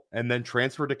Vanderbilt and then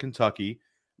transferred to Kentucky,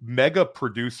 mega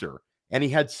producer. And he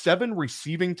had 7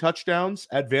 receiving touchdowns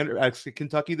at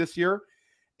Kentucky this year.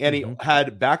 And he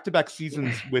had back-to-back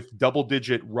seasons with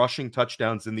double-digit rushing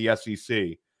touchdowns in the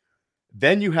SEC.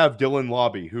 Then you have Dylan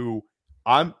Lobby, who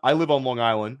I live on Long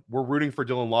Island. We're rooting for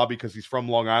Dylan Lobby because he's from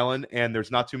Long Island, and there's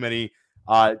not too many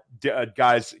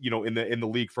guys, in the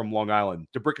league from Long Island.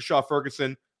 DeBrickashaw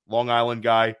Ferguson, Long Island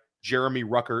guy. Jeremy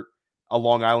Ruckert, a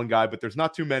Long Island guy, but there's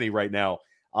not too many right now.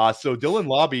 So Dylan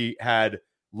Lobby had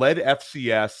led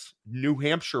FCS, New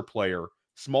Hampshire player,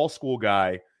 small school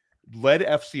guy, led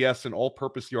FCS in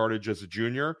all-purpose yardage as a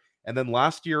junior, and then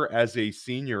last year as a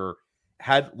senior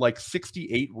had like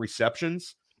 68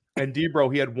 receptions. And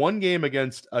Debro, he had one game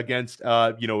against a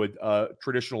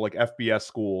traditional like FBS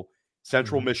school,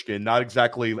 Central Michigan, not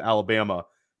exactly Alabama,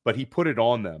 but he put it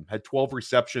on them. Had 12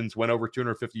 receptions, went over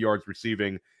 250 yards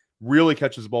receiving, really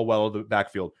catches the ball well in the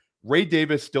backfield. Ray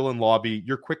Davis, Dylan Lobby,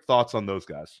 your quick thoughts on those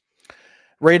guys?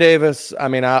 Ray Davis, I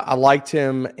mean, I liked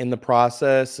him in the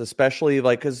process, especially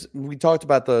because we talked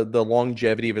about the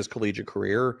longevity of his collegiate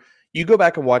career. You go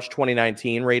back and watch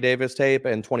 2019 Ray Davis tape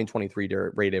and 2023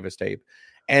 Ray Davis tape.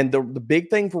 And the big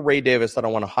thing for Ray Davis that I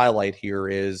want to highlight here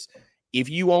is if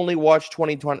you only watch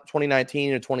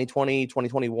 2019 and 2020,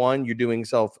 2021, you're doing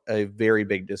yourself a very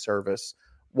big disservice.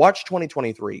 Watch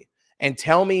 2023 and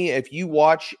tell me if you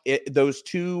watch those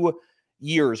 2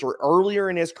 years or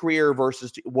earlier in his career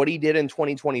versus what he did in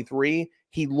 2023,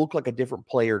 he looked like a different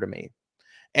player to me.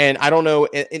 And I don't know.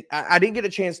 I didn't get a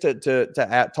chance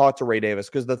to talk to Ray Davis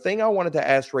because the thing I wanted to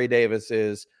ask Ray Davis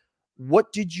is,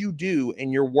 what did you do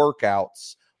in your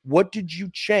workouts? What did you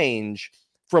change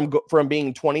from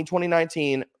being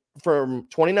 2019 from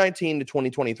 2019 to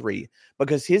 2023?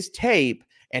 Because his tape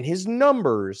and his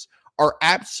numbers are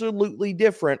absolutely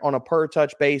different on a per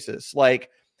touch basis. Like,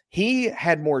 he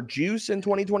had more juice in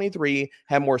 2023,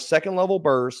 had more second level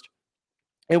burst.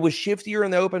 It was shiftier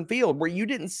in the open field where you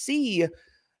didn't see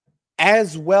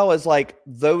as well as like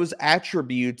those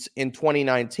attributes in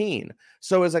 2019.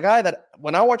 So as a guy that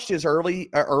when I watched his early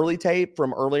tape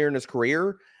from earlier in his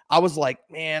career, I was like,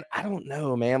 man, I don't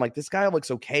know, man. Like, this guy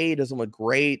looks okay. Doesn't look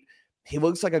great. He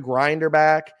looks like a grinder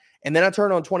back. And then I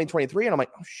turned on 2023 and I'm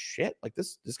like, oh shit, like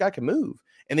this guy can move.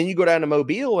 And then you go down to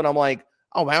Mobile and I'm like,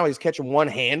 oh, wow, he's catching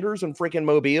one-handers in freaking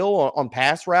Mobile on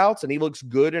pass routes, and he looks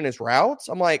good in his routes.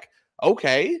 I'm like,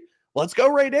 okay, let's go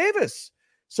Ray Davis.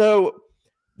 So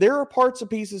there are parts and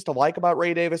pieces to like about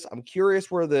Ray Davis. I'm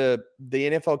curious where the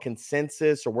NFL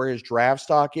consensus or where his draft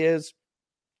stock is.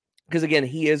 Because, again,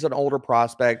 he is an older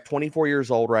prospect, 24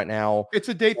 years old right now. It's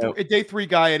a day three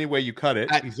guy anyway you cut it.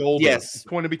 He's older. Yes. It's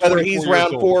going to be whether he's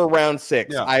round 4 or round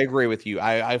 6. Yeah. I agree with you.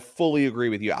 I fully agree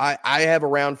with you. I have a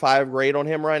round 5 grade on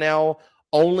him right now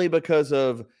only because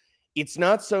of it's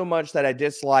not so much that I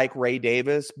dislike Ray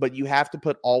Davis, but you have to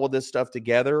put all of this stuff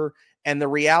together. And the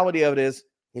reality of it is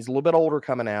he's a little bit older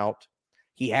coming out.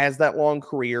 He has that long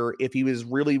career. If he was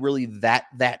really, really that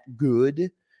good,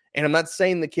 and I'm not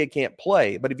saying the kid can't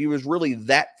play, but if he was really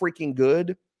that freaking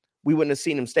good, we wouldn't have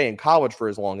seen him stay in college for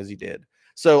as long as he did.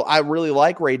 So I really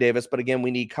like Ray Davis, but again,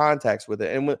 we need context with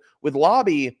it. And with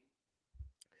Lobby,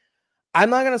 I'm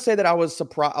not going to say that I was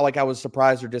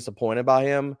surprised or disappointed by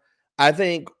him. I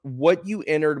think what you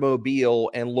entered Mobile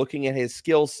and looking at his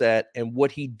skill set and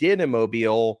what he did in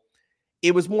Mobile,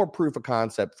 it was more proof of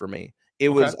concept for me. It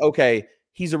was, okay,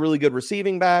 he's a really good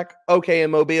receiving back. Okay,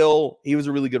 in Mobile, he was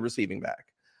a really good receiving back.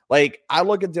 Like, I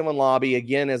look at Dylan Lobby,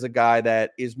 again, as a guy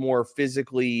that is more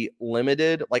physically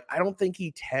limited. Like, I don't think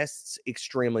he tests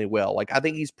extremely well. Like, I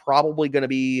think he's probably going to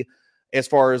be, as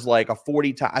far as like a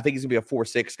 40 time, I think he's going to be a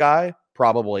 4.6 guy,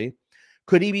 probably.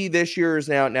 Could he be this year's?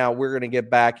 Now we're going to get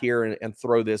back here and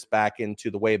throw this back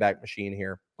into the Wayback Machine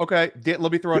here. Okay,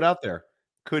 let me throw it out there.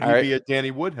 Could he be a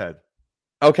Danny Woodhead?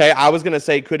 Okay, I was going to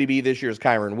say, could he be this year's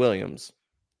Kyron Williams?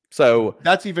 So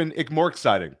that's even more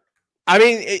exciting. I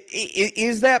mean,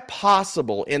 is that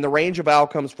possible in the range of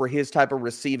outcomes for his type of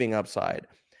receiving upside?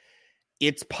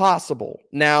 It's possible.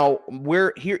 Now,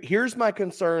 here's my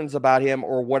concerns about him,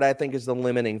 or what I think is the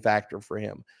limiting factor for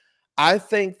him. I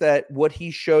think that what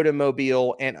he showed in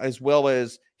Mobile, and as well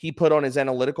as he put on his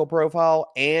analytical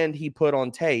profile and he put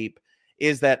on tape,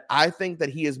 is that I think that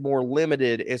he is more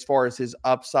limited as far as his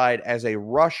upside as a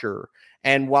rusher.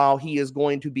 And while he is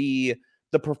going to be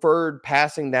the preferred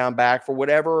passing down back for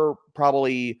whatever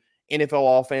probably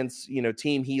NFL offense,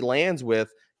 team he lands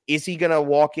with, is he going to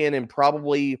walk in and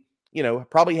probably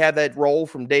have that role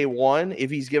from day one if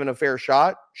he's given a fair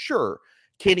shot? Sure.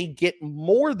 Can he get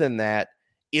more than that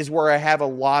is where I have a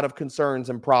lot of concerns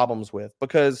and problems with,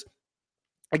 because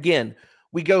again,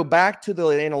 we go back to the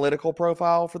analytical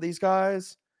profile for these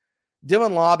guys.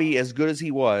 Dylan Lobby, as good as he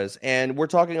was, and we're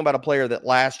talking about a player that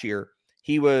last year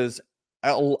he was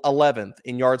 11th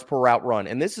in yards per route run.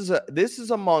 And this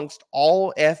is amongst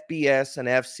all FBS and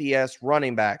FCS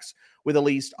running backs with at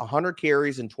least 100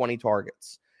 carries and 20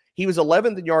 targets. He was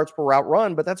 11th in yards per route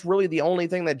run, but that's really the only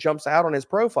thing that jumps out on his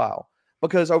profile,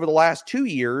 because over the last 2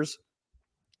 years,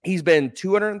 he's been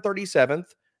 237th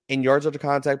in yards after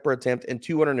contact per attempt and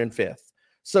 205th.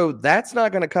 So that's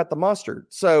not going to cut the mustard.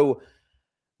 So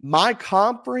my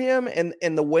comp for him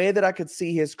and the way that I could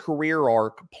see his career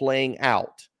arc playing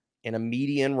out in a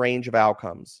median range of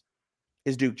outcomes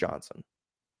is Duke Johnson.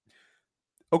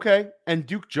 Okay. And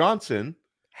Duke Johnson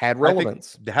had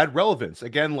relevance.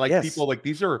 Again, people like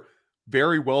these are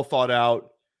very well thought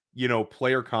out,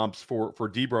 player comps for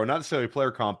Debro. Not necessarily a player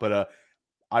comp, but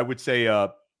I would say an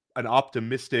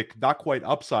optimistic, not quite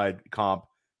upside comp,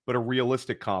 but a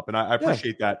realistic comp. And I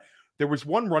appreciate that. There was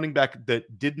one running back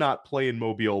that did not play in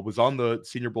Mobile, was on the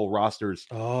Senior Bowl rosters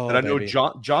that I know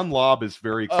John Lobb is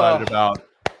very excited about.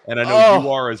 And I know you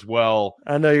are as well.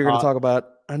 I know you're going to talk about.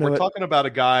 We're talking about a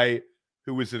guy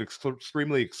who was an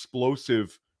extremely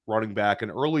explosive running back, an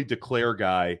early declare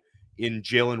guy in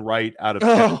Jalen Wright out of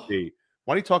Tennessee.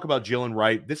 Why don't you talk about Jalen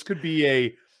Wright? This could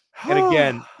be and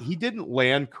again, he didn't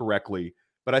land correctly,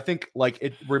 but I think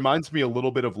it reminds me a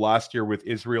little bit of last year with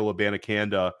Israel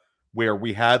Abanikanda, where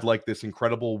we had this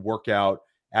incredible workout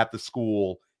at the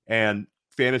school, and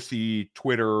fantasy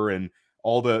Twitter and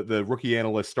all the rookie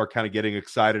analysts start kind of getting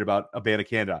excited about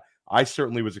Abanikanda. I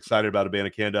certainly was excited about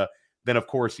Abanikanda. Then, of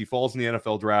course, he falls in the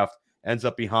NFL draft, ends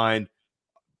up behind,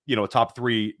 a top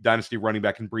 3 dynasty running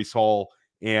back in Breece Hall.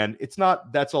 And it's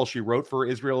not that's all she wrote for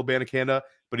Israel Abanikanda,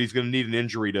 but he's going to need an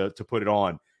injury to put it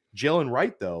on. Jalen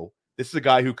Wright, though, this is a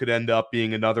guy who could end up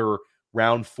being another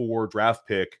round 4 draft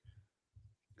pick.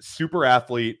 Super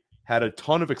athlete, had a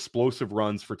ton of explosive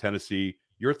runs for Tennessee.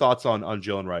 Your thoughts on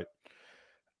Jalen Wright?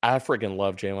 I freaking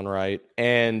love Jalen Wright.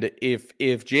 And if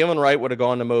Jalen Wright would have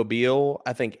gone to Mobile,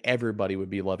 I think everybody would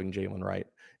be loving Jalen Wright.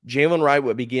 Jalen Wright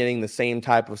would be getting the same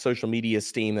type of social media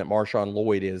steam that Marshawn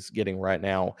Lloyd is getting right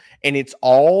now. And it's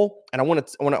all, and I want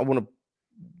to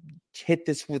hit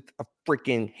this with a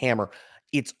freaking hammer.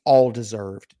 It's all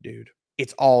deserved, dude.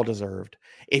 It's all deserved.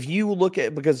 If you look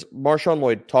at, because Marshawn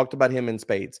Lloyd talked about him in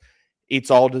spades,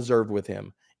 it's all deserved with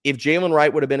him. If Jalen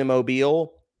Wright would have been in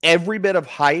Mobile, every bit of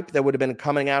hype that would have been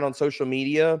coming out on social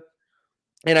media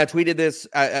And I tweeted this.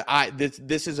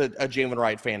 This is a Jalen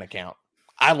Wright fan account.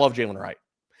 I love Jalen Wright.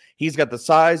 He's got the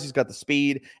size, he's got the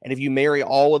speed, and if you marry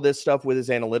all of this stuff with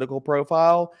his analytical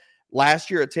profile,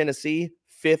 last year at Tennessee,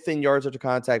 5th in yards after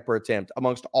contact per attempt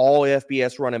amongst all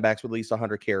FBS running backs with at least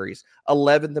 100 carries,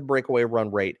 11th in breakaway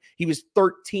run rate. He was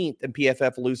 13th in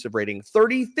PFF elusive rating,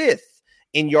 35th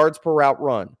in yards per route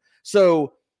run.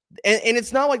 So, and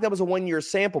it's not like that was a one-year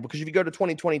sample, because if you go to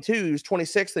 2022, he was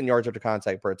 26th in yards after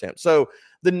contact per attempt. So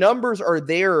the numbers are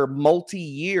there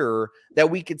multi-year that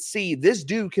we could see this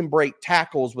dude can break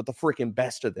tackles with the freaking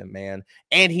best of them, man.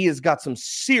 And he has got some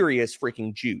serious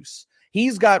freaking juice.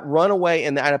 He's got runaway,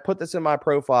 and I put this in my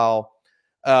profile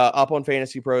up on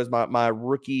Fantasy Pros, my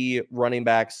rookie running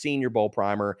back Senior Bowl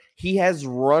primer. He has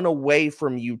run away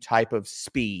from you type of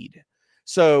speed.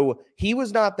 So he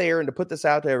was not there, and to put this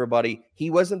out to everybody, he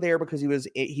wasn't there because he was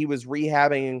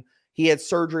rehabbing. He had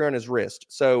surgery on his wrist,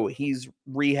 so he's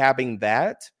rehabbing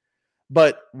that.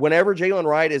 But whenever Jalen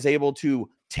Wright is able to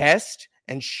test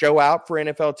and show out for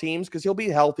NFL teams, because he'll be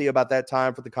healthy about that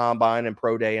time for the combine and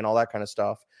pro day and all that kind of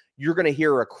stuff, you're going to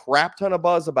hear a crap ton of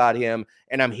buzz about him.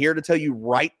 And I'm here to tell you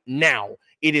right now,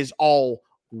 it is all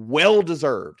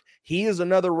well-deserved. He is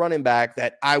another running back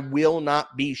that I will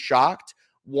not be shocked.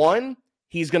 1,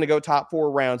 he's going to go top 4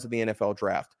 rounds of the NFL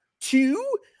draft. 2,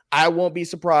 I won't be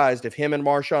surprised if him and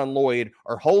Marshawn Lloyd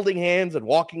are holding hands and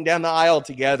walking down the aisle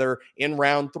together in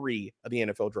round 3 of the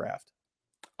NFL draft.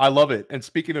 I love it. And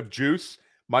speaking of juice,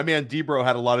 my man Debro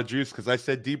had a lot of juice, because I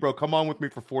said, Debro, come on with me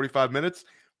for 45 minutes.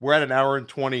 We're at an hour and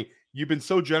 20. You've been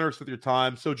so generous with your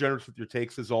time, so generous with your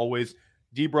takes as always.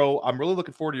 Debro, I'm really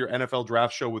looking forward to your NFL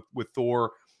draft show with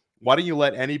Thor. Why don't you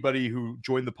let anybody who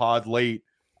joined the pod late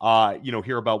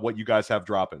hear about what you guys have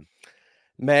dropping?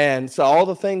 Man, so all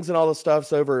the things and all the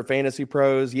stuff's over at Fantasy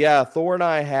Pros. Yeah, Thor and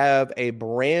I have a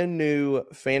brand new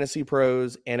Fantasy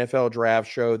Pros NFL draft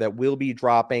show that will be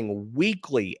dropping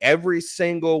weekly. Every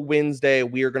single Wednesday,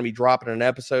 we are going to be dropping an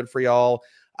episode for y'all.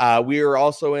 We are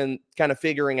also in kind of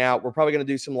figuring out, we're probably going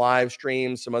to do some live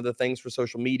streams, some other things for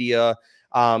social media,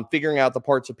 figuring out the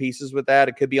parts and pieces with that.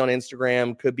 It could be on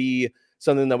Instagram, could be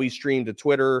something that we stream to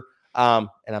Twitter. And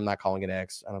I'm not calling it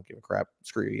X. I don't give a crap.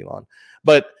 Screw you, Elon.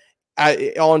 But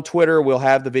on Twitter, we'll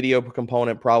have the video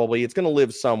component probably. It's going to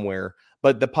live somewhere.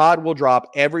 But the pod will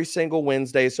drop every single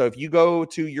Wednesday. So if you go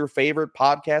to your favorite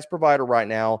podcast provider right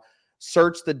now,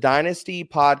 search the Dynasty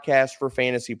podcast for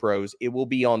Fantasy Pros. It will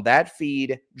be on that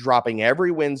feed, dropping every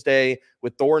Wednesday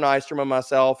with Thor Nystrom and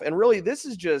myself. And really, this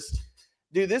is just,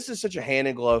 dude, this is such a hand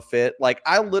in glove fit. Like,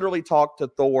 I literally talk to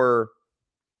Thor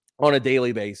on a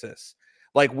daily basis.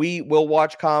 Like, we'll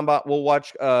watch combat, we'll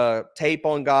watch tape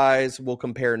on guys, we'll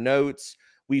compare notes,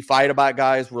 we fight about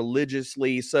guys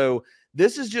religiously. So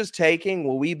this is just taking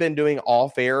what we've been doing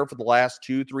off air for the last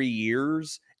 2-3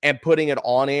 years and putting it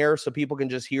on air so people can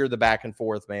just hear the back and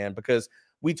forth, man. Because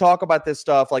we talk about this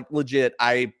stuff like legit.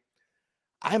 I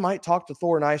might talk to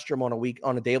Thor Nystrom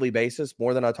on a daily basis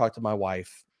more than I talk to my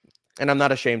wife. And I'm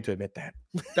not ashamed to admit that.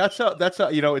 That's how,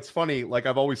 it's funny. Like,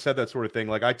 I've always said that sort of thing.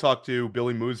 Like, I talk to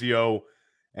Billy Muzio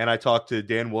and I talk to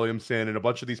Dan Williamson and a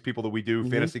bunch of these people that we do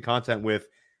fantasy content with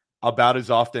about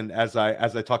as often as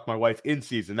I talk to my wife in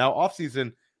season. Now, off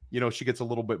season, she gets a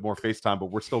little bit more FaceTime, but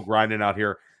we're still grinding out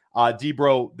here.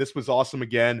 Debro, this was awesome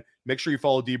again. Make sure you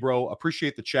follow Debro.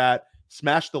 Appreciate the chat.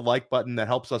 Smash the like button. That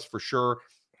helps us for sure.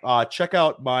 Check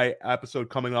out my episode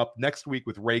coming up next week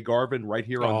with Ray Garvin right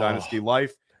here on Dynasty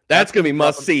Life. That's going to be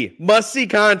must-see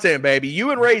content, baby.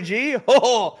 You and Ray G.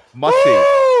 Oh,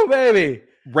 must-see. Baby.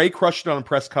 Ray crushed it on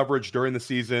press coverage during the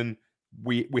season.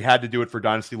 We had to do it for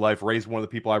Dynasty Life. Ray's one of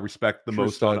the people I respect the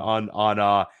most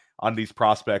on these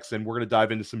prospects, and we're going to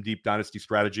dive into some deep Dynasty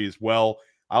strategy as well.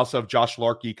 I also have Josh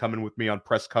Larkey coming with me on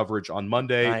press coverage on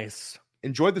Monday. Nice.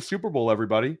 Enjoy the Super Bowl,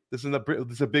 everybody. This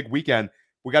is a big weekend.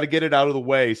 We got to get it out of the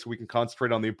way so we can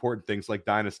concentrate on the important things like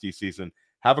Dynasty season.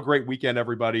 Have a great weekend,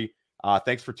 everybody.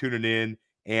 Thanks for tuning in,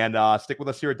 and stick with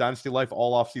us here at Dynasty Life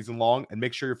all off season long, and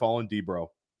make sure you're following Debro.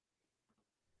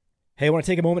 Hey, I want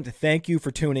to take a moment to thank you for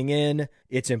tuning in.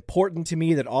 It's important to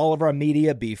me that all of our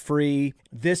media be free.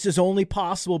 This is only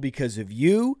possible because of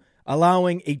you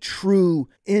allowing a true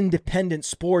independent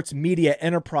sports media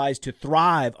enterprise to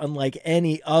thrive unlike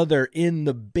any other in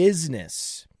the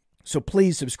business. So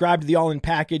please subscribe to the All In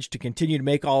Package to continue to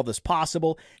make all of this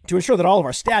possible, to ensure that all of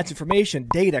our stats, information,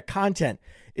 data, content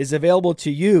is available to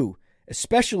you,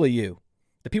 especially you,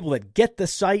 the people that get the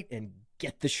site and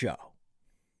get the show.